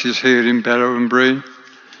communities here in Berrow and Brean,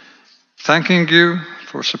 thanking you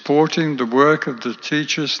for supporting the work of the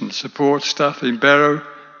teachers and support staff in Berrow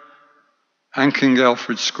and King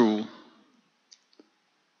Alfred School.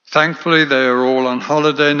 Thankfully, they are all on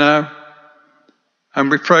holiday now,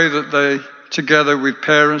 and we pray that they, together with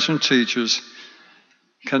parents and teachers,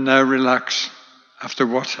 can now relax after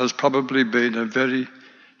what has probably been a very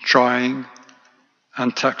trying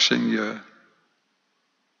and taxing year.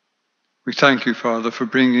 We thank you, Father, for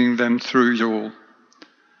bringing them through it all,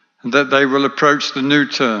 and that they will approach the new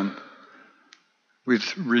term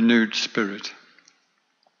with renewed spirit.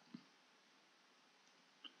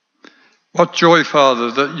 What joy,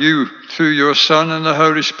 Father, that you, through your Son and the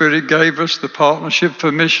Holy Spirit, gave us the Partnership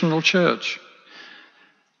for Missional Church,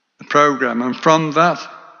 the programme, and from that,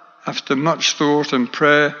 after much thought and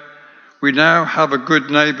prayer, we now have a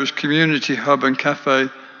Good Neighbours community hub and cafe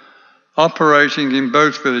operating in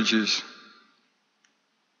both villages.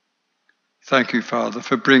 Thank you, Father,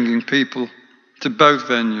 for bringing people to both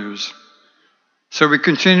venues. So we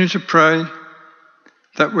continue to pray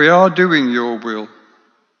that we are doing your will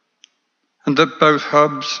and that both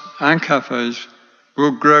hubs and cafes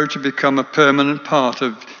will grow to become a permanent part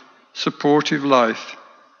of supportive life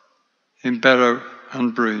in Berrow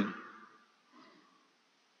and Brean.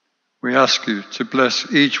 We ask you to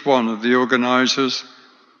bless each one of the organisers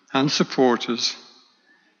and supporters,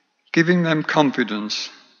 giving them confidence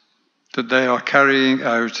that they are carrying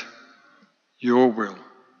out your will.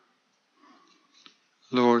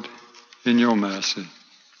 Lord, in your mercy,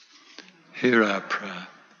 hear our prayer.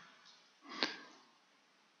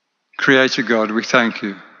 Creator God, we thank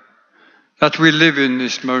you that we live in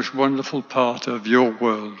this most wonderful part of your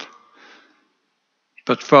world.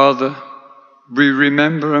 But Father, we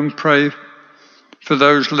remember and pray for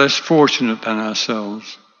those less fortunate than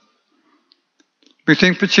ourselves. We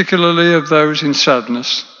think particularly of those in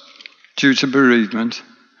sadness due to bereavement,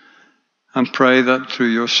 and pray that through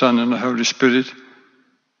your Son and the Holy Spirit,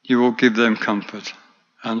 you will give them comfort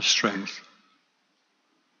and strength.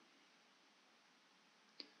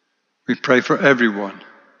 We pray for everyone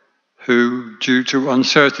who, due to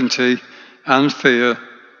uncertainty and fear,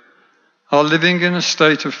 are living in a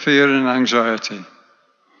state of fear and anxiety.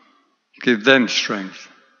 Give them strength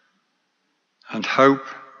and hope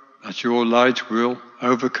that your light will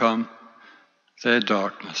overcome their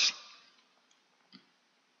darkness.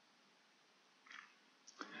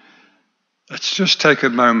 Let's just take a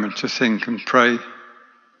moment to think and pray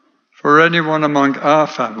for anyone among our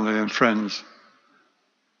family and friends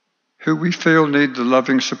who we feel need the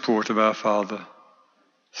loving support of our Father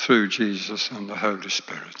through Jesus and the Holy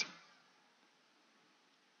Spirit.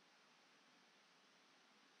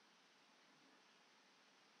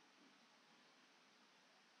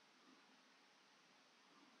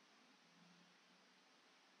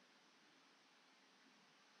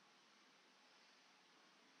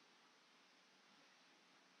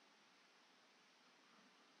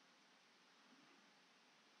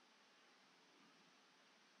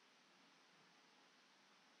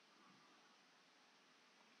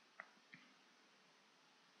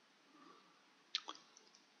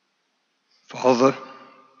 Father,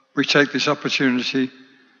 we take this opportunity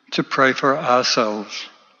to pray for ourselves,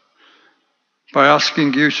 by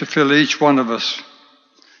asking you to fill each one of us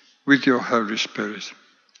with your Holy Spirit.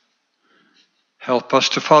 Help us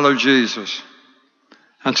to follow Jesus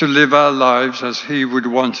and to live our lives as he would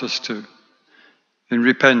want us to, in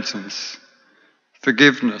repentance,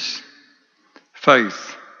 forgiveness,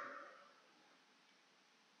 faith,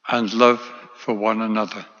 and love for one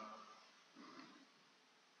another.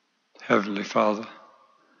 Heavenly Father,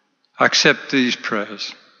 accept these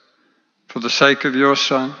prayers for the sake of your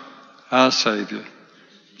Son, our Saviour,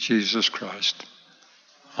 Jesus Christ.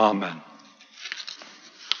 Amen.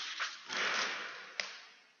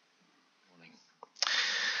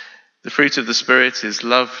 The fruit of the Spirit is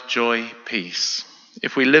love, joy, peace.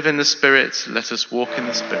 If we live in the Spirit, let us walk in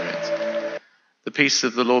the Spirit. The peace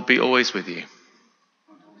of the Lord be always with you.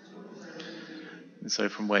 And so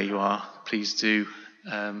from where you are, please do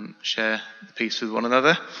share the peace with one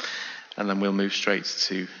another, and then we'll move straight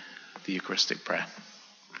to the Eucharistic prayer.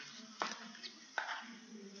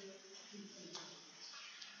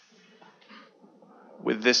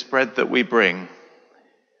 With this bread that we bring,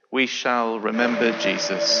 we shall remember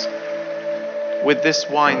Jesus. With this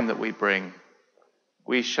wine that we bring,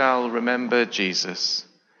 we shall remember Jesus.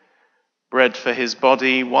 Bread for his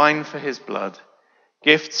body, wine for his blood,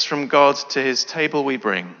 gifts from God to his table we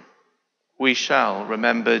bring. We shall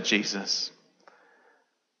remember Jesus.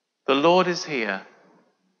 The Lord is here.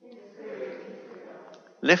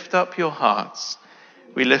 Lift up your hearts.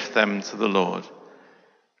 We lift them to the Lord.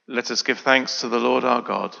 Let us give thanks to the Lord our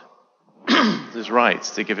God. It is right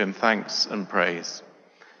to give him thanks and praise.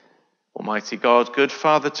 Almighty God, good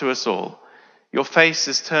Father to us all, your face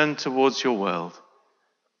is turned towards your world.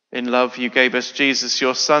 In love you gave us Jesus,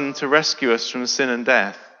 your Son, to rescue us from sin and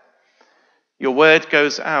death. Your word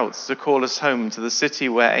goes out to call us home to the city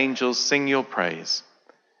where angels sing your praise.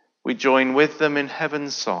 We join with them in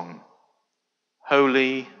heaven's song.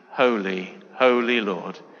 Holy, holy, holy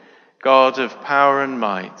Lord, God of power and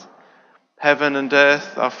might, heaven and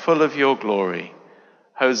earth are full of your glory.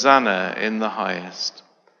 Hosanna in the highest.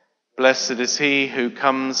 Blessed is he who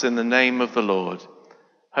comes in the name of the Lord.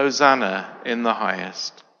 Hosanna in the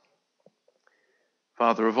highest.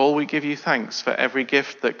 Father of all, we give you thanks for every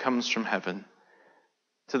gift that comes from heaven.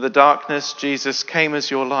 To the darkness, Jesus came as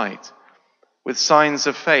your light. With signs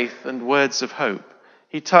of faith and words of hope,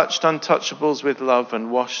 he touched untouchables with love and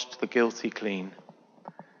washed the guilty clean.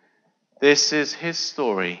 This is his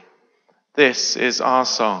story. This is our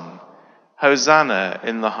song. Hosanna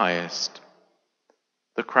in the highest.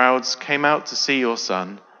 The crowds came out to see your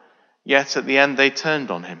Son, yet at the end they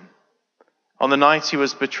turned on him. On the night he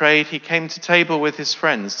was betrayed, he came to table with his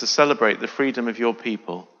friends to celebrate the freedom of your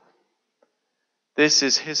people. This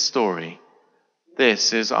is his story.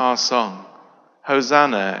 This is our song.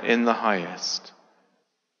 Hosanna in the highest.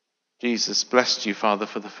 Jesus blessed you, Father,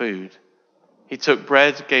 for the food. He took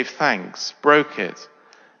bread, gave thanks, broke it,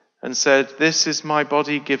 and said, "This is my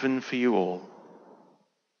body given for you all."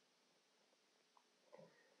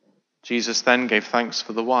 Jesus then gave thanks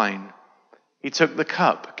for the wine. He took the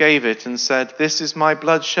cup, gave it, and said, "This is my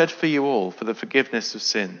blood shed for you all for the forgiveness of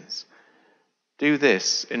sins. Do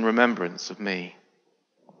this in remembrance of me."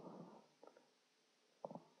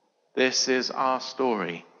 This is our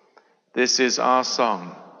story. This is our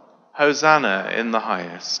song. Hosanna in the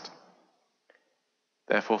highest.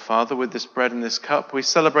 Therefore, Father, with this bread and this cup, we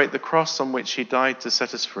celebrate the cross on which he died to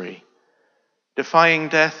set us free. Defying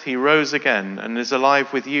death, he rose again and is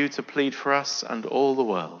alive with you to plead for us and all the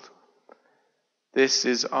world. This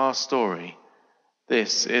is our story.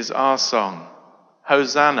 This is our song.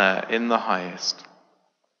 Hosanna in the highest.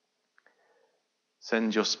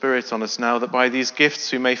 Send your Spirit on us now, that by these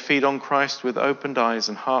gifts we may feed on Christ with opened eyes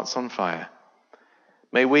and hearts on fire.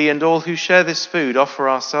 May we and all who share this food offer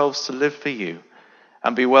ourselves to live for you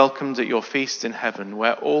and be welcomed at your feast in heaven,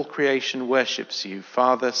 where all creation worships you,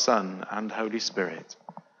 Father, Son, and Holy Spirit.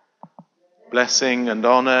 Blessing and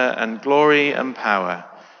honour and glory and power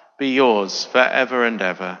be yours forever and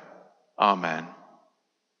ever. Amen.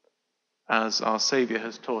 As our Saviour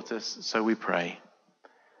has taught us, so we pray.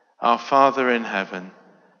 Our Father in heaven,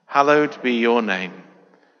 hallowed be your name.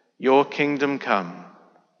 Your kingdom come,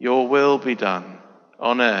 your will be done,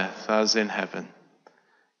 on earth as in heaven.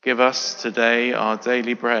 Give us today our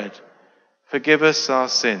daily bread. Forgive us our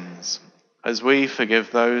sins, as we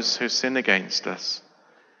forgive those who sin against us.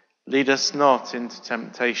 Lead us not into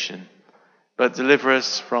temptation, but deliver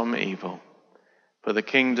us from evil. For the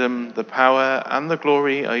kingdom, the power, and the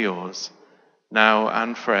glory are yours, now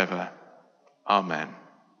and forever. Amen.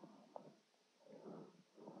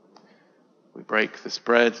 We break this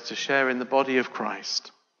bread to share in the body of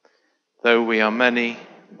Christ. Though we are many,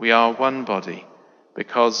 we are one body,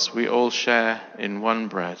 because we all share in one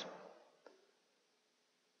bread.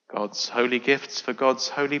 God's holy gifts for God's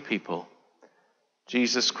holy people.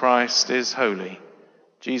 Jesus Christ is holy.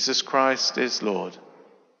 Jesus Christ is Lord,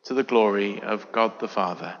 to the glory of God the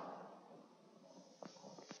Father.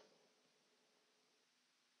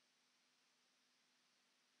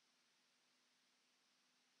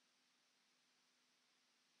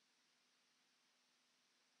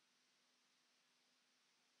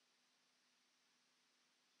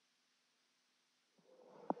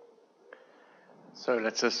 So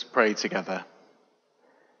let us pray together.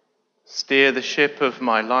 Steer the ship of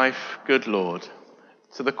my life, good Lord,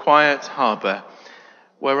 to the quiet harbour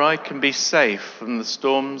where I can be safe from the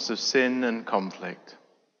storms of sin and conflict.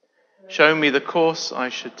 Show me the course I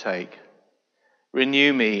should take.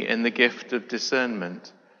 Renew me in the gift of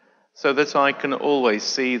discernment, so that I can always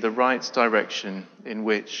see the right direction in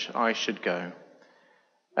which I should go.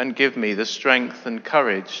 And give me the strength and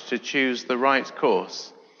courage to choose the right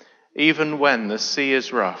course, even when the sea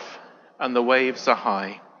is rough and the waves are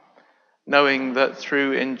high, knowing that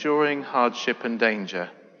through enduring hardship and danger,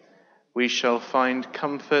 we shall find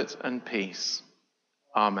comfort and peace.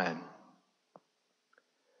 Amen.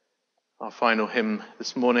 Our final hymn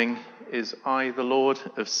this morning is I, the Lord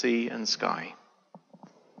of Sea and Sky.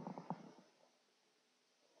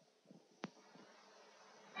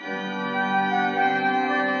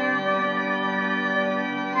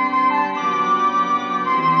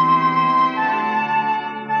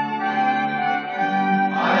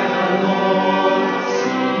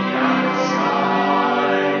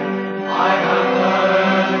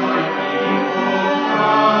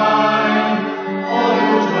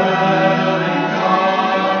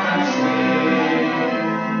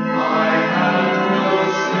 I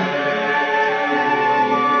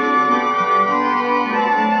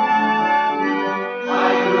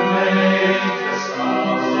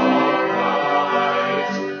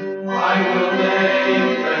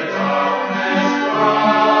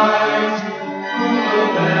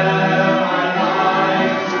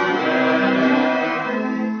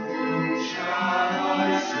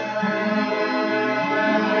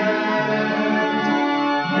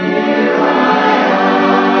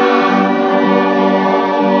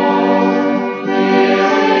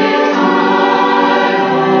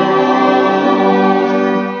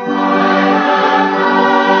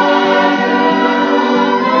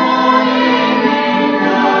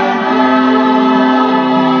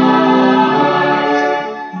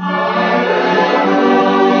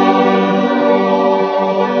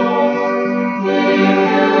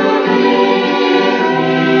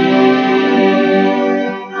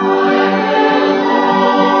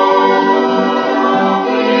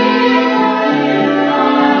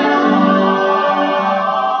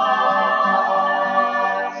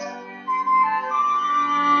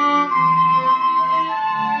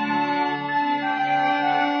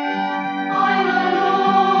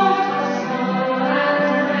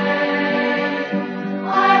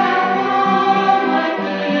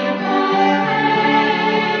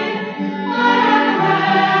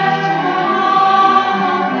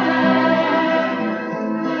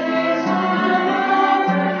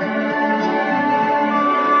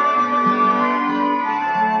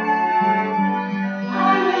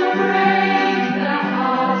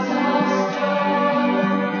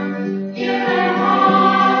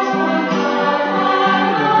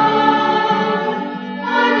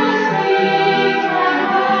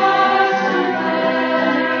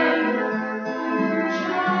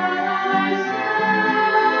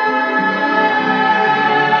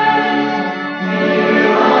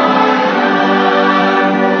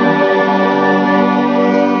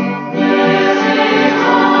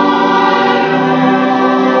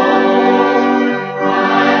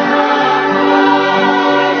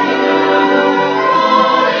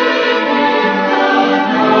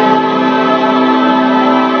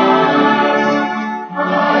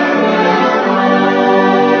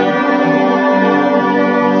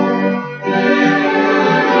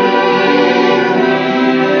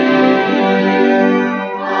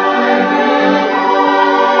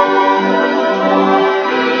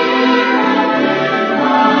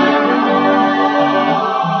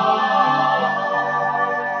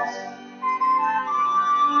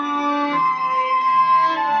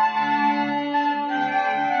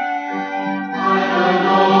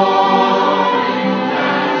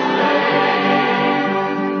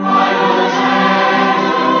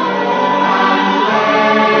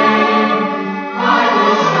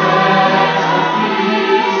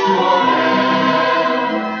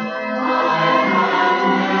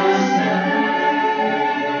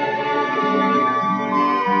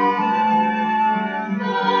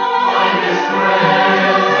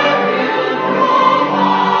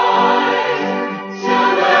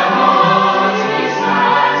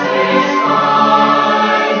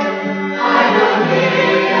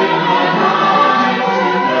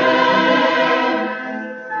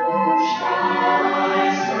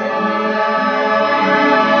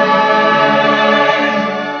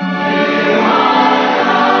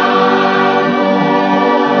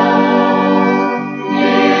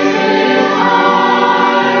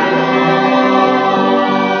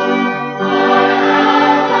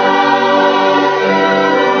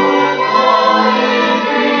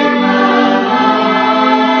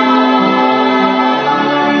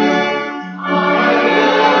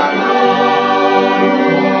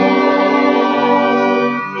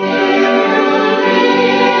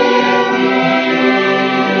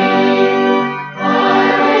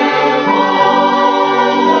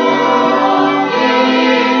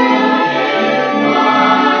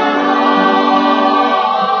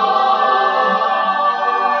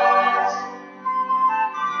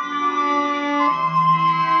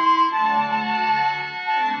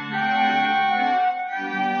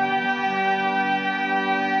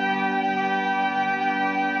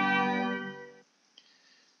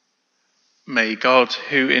May God,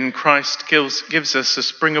 who in Christ gives us a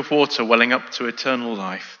spring of water welling up to eternal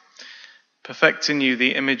life, perfect in you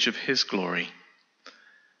the image of his glory.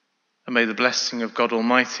 And may the blessing of God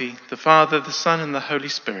Almighty, the Father, the Son, and the Holy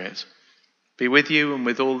Spirit be with you and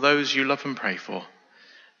with all those you love and pray for,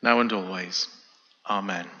 now and always.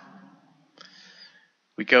 Amen.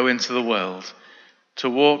 We go into the world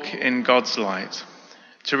to walk in God's light,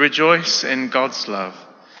 to rejoice in God's love,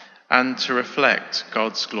 and to reflect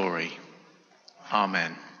God's glory.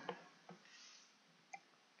 Amen.